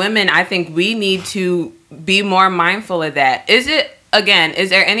as women, I think we need to be more mindful of that. Is there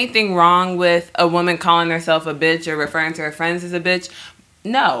anything wrong with a woman calling herself a bitch or referring to her friends as a bitch?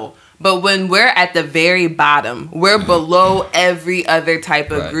 No. But when we're at the very bottom, we're below every other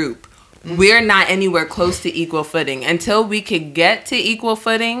type of group. We're not anywhere close to equal footing. Until we could get to equal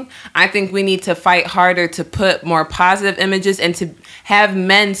footing, I think we need to fight harder to put more positive images and to have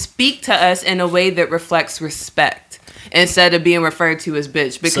men speak to us in a way that reflects respect instead of being referred to as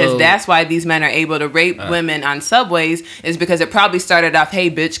bitch. Because that's why these men are able to rape women on subways, is because it probably started off,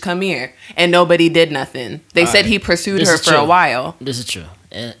 hey, bitch, come here. And nobody did nothing. They said he pursued her for a while. This is true.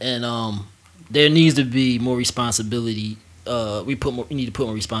 And there needs to be more responsibility. We need to put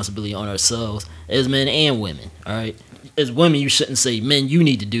more responsibility on ourselves as men and women. All right, as women, you shouldn't say, men, you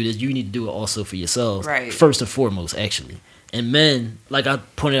need to do this. You need to do it also for yourselves, right? First and foremost, actually. And men, like I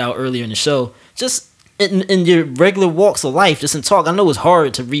pointed out earlier in the show, just in your regular walks of life, just in talk. I know it's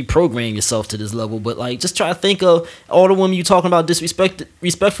hard to reprogram yourself to this level, but like, just try to think of all the women you talking about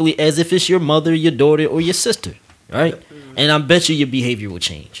respectfully as if it's your mother, your daughter, or your sister, right? And I bet you your behavior will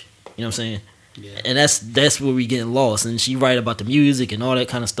change. You know what I'm saying? Yeah. And that's where we getting lost. And she write about the music and all that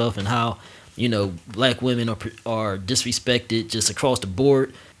kind of stuff, and how, you know, black women are disrespected just across the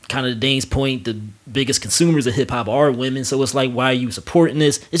board. Kind of Dane's point, the biggest consumers of hip hop are women. So it's like, why are you supporting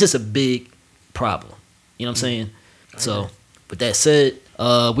this? It's just a big problem. You know what I'm saying? So with that said,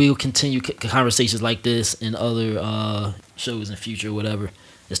 we will continue conversations like this in other shows in the future or whatever.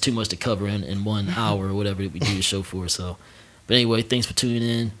 There's too much to cover in 1 hour or whatever that we do the show for. So. But anyway, thanks for tuning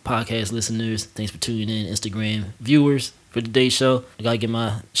in, podcast listeners. Thanks for tuning in, Instagram viewers, for today's show. I gotta give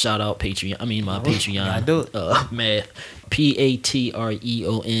my shout out Patreon. Patreon. I do it. Math.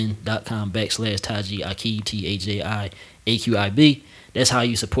 patreon.com/Taji Aqib TAJIAQIB. That's how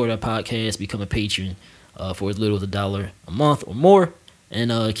you support our podcast. Become a patron for as little as $1 a month or more,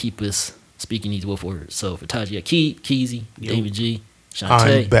 and keep us speaking these wolf words. So for Taji Aqib, Keezy, David G,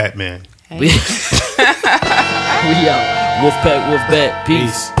 Shantae, I'm Batman. Hey. We out. Wolfpack,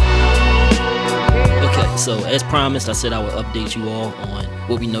 peace. Okay, so as promised, I said I would update you all on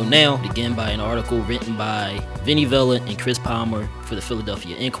what we know now, again by an article written by Vinny Vella and Chris Palmer for the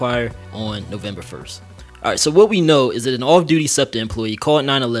Philadelphia Inquirer on November 1st. All right, so what we know is that an off-duty SEPTA employee called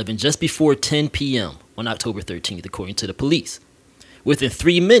 911 just before 10 p.m. on October 13th, according to the police. Within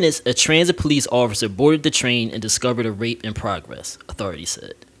 3 minutes, a transit police officer boarded the train and discovered a rape in progress, authorities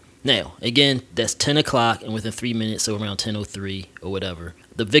said. Now, again, that's 10 o'clock, and within 3 minutes, so around 10:03 or whatever,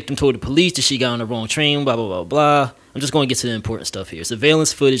 the victim told the police that she got on the wrong train, blah, blah, blah, blah. I'm just going to get to the important stuff here.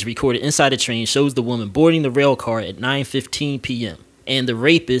 Surveillance footage recorded inside the train shows the woman boarding the rail car at 9:15 p.m. and the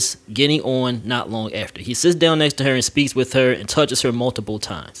rapist getting on not long after. He sits down next to her and speaks with her and touches her multiple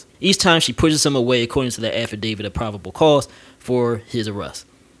times. Each time she pushes him away, according to the affidavit of probable cause for his arrest.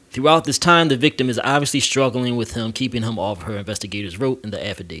 Throughout this time, the victim is obviously struggling with him, keeping him off her, investigators wrote in the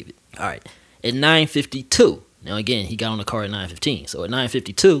affidavit. All right. At 9:52, now again, he got on the car at 9:15. So at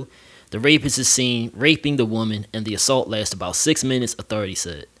 9:52, the rapist is seen raping the woman, and the assault lasts about 6 minutes, authorities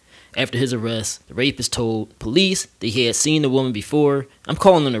said. After his arrest, the rapist told police that he had seen the woman before. I'm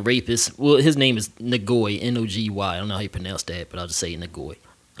calling him the rapist. Well, his name is Ngoy, N-O-G-Y. I don't know how you pronounce that, but I'll just say Ngoy.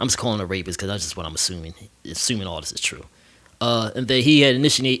 I'm just calling him a rapist because that's just what I'm assuming all this is true. And that he had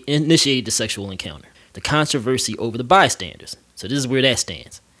initiated the sexual encounter. The controversy over the bystanders. So this is where that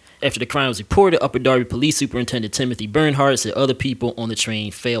stands. After the crime was reported, Upper Darby Police Superintendent Timothy Bernhardt said other people on the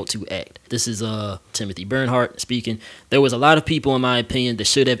train failed to act. This is Timothy Bernhardt speaking. There was a lot of people, in my opinion, that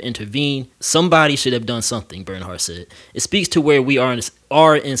should have intervened. Somebody should have done something, Bernhardt said. It speaks to where we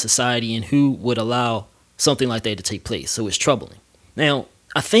are in society and who would allow something like that to take place. So it's troubling. Now,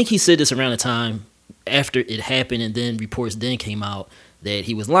 I think he said this around the time after it happened, and then reports then came out that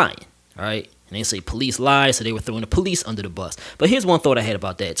he was lying, all right? And they say police lied, so they were throwing the police under the bus. But here's one thought I had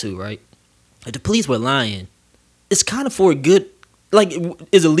about that too, right? If the police were lying, it's kind of for a good, like,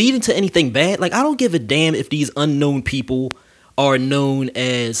 is it leading to anything bad? Like, I don't give a damn if these unknown people are known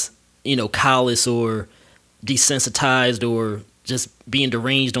as, you know, callous or desensitized or just being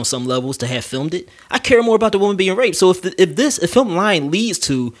deranged on some levels to have filmed it. I care more about the woman being raped. So if film lying leads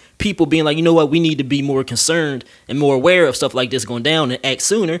to people being like, you know what, we need to be more concerned and more aware of stuff like this going down and act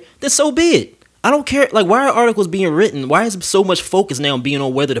sooner, then so be it. I don't care. Like, why are articles being written? Why is so much focus now on being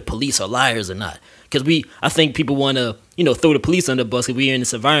on whether the police are liars or not? Because I think people want to, throw the police under the bus because we're in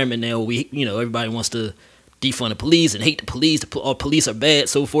this environment now where everybody wants to defund the police and hate the police. All police are bad,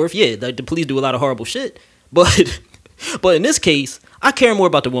 so forth. Yeah, like the police do a lot of horrible shit. But in this case, I care more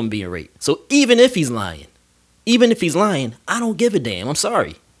about the woman being raped. So even if he's lying, I don't give a damn. I'm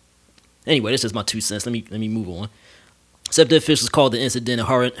sorry. Anyway, that's just my 2 cents. Let me move on. SEPTA officials called the incident a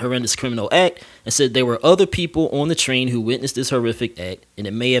horrendous criminal act and said there were other people on the train who witnessed this horrific act, and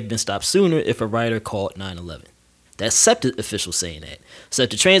it may have been stopped sooner if a rider called 911. That's SEPTA officials saying that.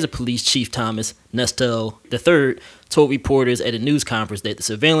 SEPTA Transit Police Chief Thomas Nestel III told reporters at a news conference that the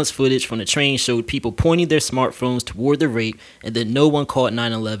surveillance footage from the train showed people pointing their smartphones toward the rape and that no one called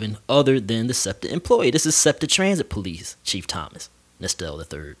 911 other than the SEPTA employee. This is SEPTA Transit Police Chief Thomas Nestel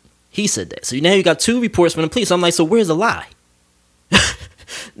III. He said that. So now you got 2 reports from the police. I'm like, so where's the lie?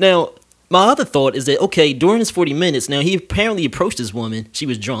 Now, my other thought is that, okay, during this 40 minutes, now he apparently approached this woman. She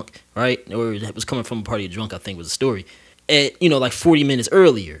was drunk, right? Or it was coming from a party of drunk, I think was the story. At, like 40 minutes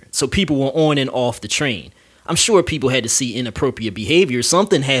earlier. So people were on and off the train. I'm sure people had to see inappropriate behavior,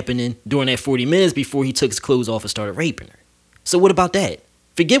 something happening during that 40 minutes before he took his clothes off and started raping her. So what about that?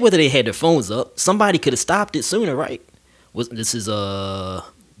 Forget whether they had their phones up. Somebody could have stopped it sooner, right? This is the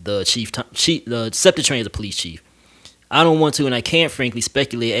SEPTA Transit Police Chief. I don't want to and I can't frankly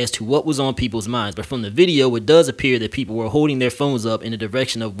speculate as to what was on people's minds, but from the video it does appear that people were holding their phones up in the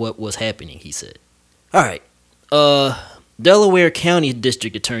direction of what was happening, he said. Alright. Delaware County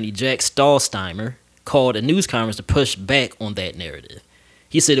District Attorney Jack Stolzheimer called a news conference to push back on that narrative.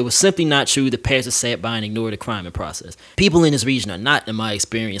 He said it was simply not true that pastors sat by and ignored the crime and process. People in this region are not, in my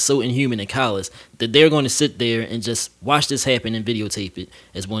experience, so inhuman and callous that they're going to sit there and just watch this happen and videotape it,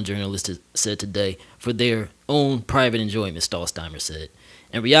 as one journalist said today, for their own private enjoyment, Stolzheimer said.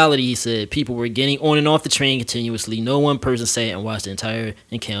 In reality, he said, people were getting on and off the train continuously. No one person sat and watched the entire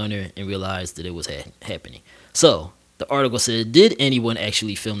encounter and realized that it was happening. So, the article said, did anyone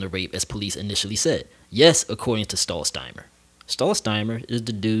actually film the rape as police initially said? Yes, according to Stolzheimer. Stolzheimer is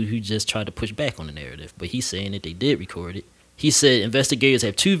the dude who just tried to push back on the narrative, but he's saying that they did record it. He said investigators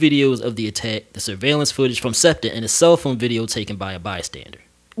have 2 videos of the attack, the surveillance footage from SEPTA, and a cell phone video taken by a bystander.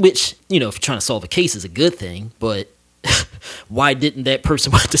 Which, if you're trying to solve a case is a good thing, but why didn't that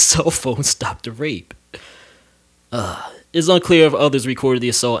person with the cell phone stop the rape? It's unclear if others recorded the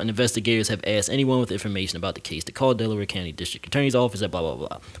assault, and investigators have asked anyone with information about the case to call Delaware County District Attorney's Office at blah, blah,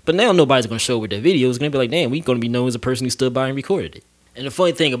 blah. But now nobody's going to show with their video. It's going to be like, damn, we're going to be known as the person who stood by and recorded it. And the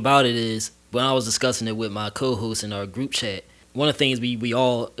funny thing about it is, when I was discussing it with my co-host in our group chat, one of the things we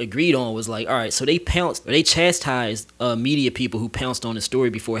all agreed on was like, all right, so they chastised media people who pounced on the story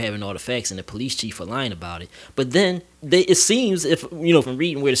before having all the facts and the police chief for lying about it. But then it seems, if from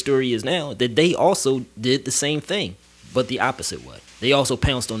reading where the story is now, that they also did the same thing, but the opposite way. They also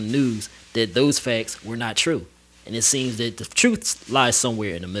pounced on the news that those facts were not true. And it seems that the truth lies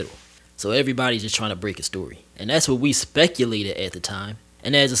somewhere in the middle. So everybody's just trying to break a story. And that's what we speculated at the time.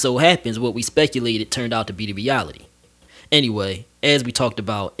 And as it so happens, what we speculated turned out to be the reality. Anyway, as we talked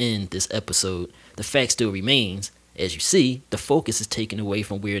about in this episode, the fact still remains. As you see, the focus is taken away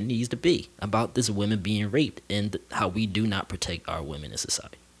from where it needs to be, about this women being raped and how we do not protect our women in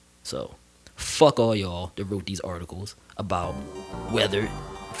society. So, fuck all y'all that wrote these articles about whether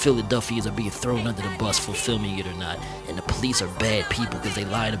Philadelphians are being thrown under the bus for filming it or not, and the police are bad people because they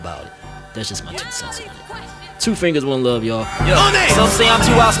lied about it. That's just my 2 cents on it. 2 fingers, 1 love, y'all. Yo, some say I'm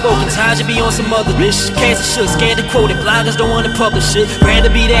too outspoken, tired to be on some other bitch. Cast and shook, scared to quote it, bloggers don't want to publish it. Rather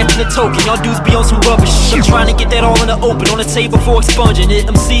be that than a token, y'all dudes be on some rubbish shit. I'm trying to get that all in the open, on the table before expunging it.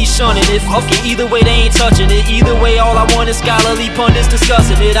 MC shunning it, fuck it, either way they ain't touching it. Either way, all I want is scholarly pundits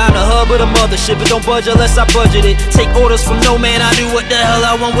discussing it. I'm the hub of the mothership, but don't budge unless I budget it. Take orders from no man, I do what the hell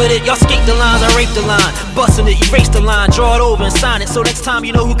I want with it. Y'all skate the lines, I rape the line. Busting it, erase the line, draw it over and sign it. So next time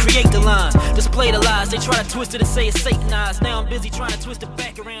you know who create the lines. Display the lies, they try to twist it and say it's Satanized. Now I'm busy trying to twist it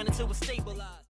back around until it's stabilized.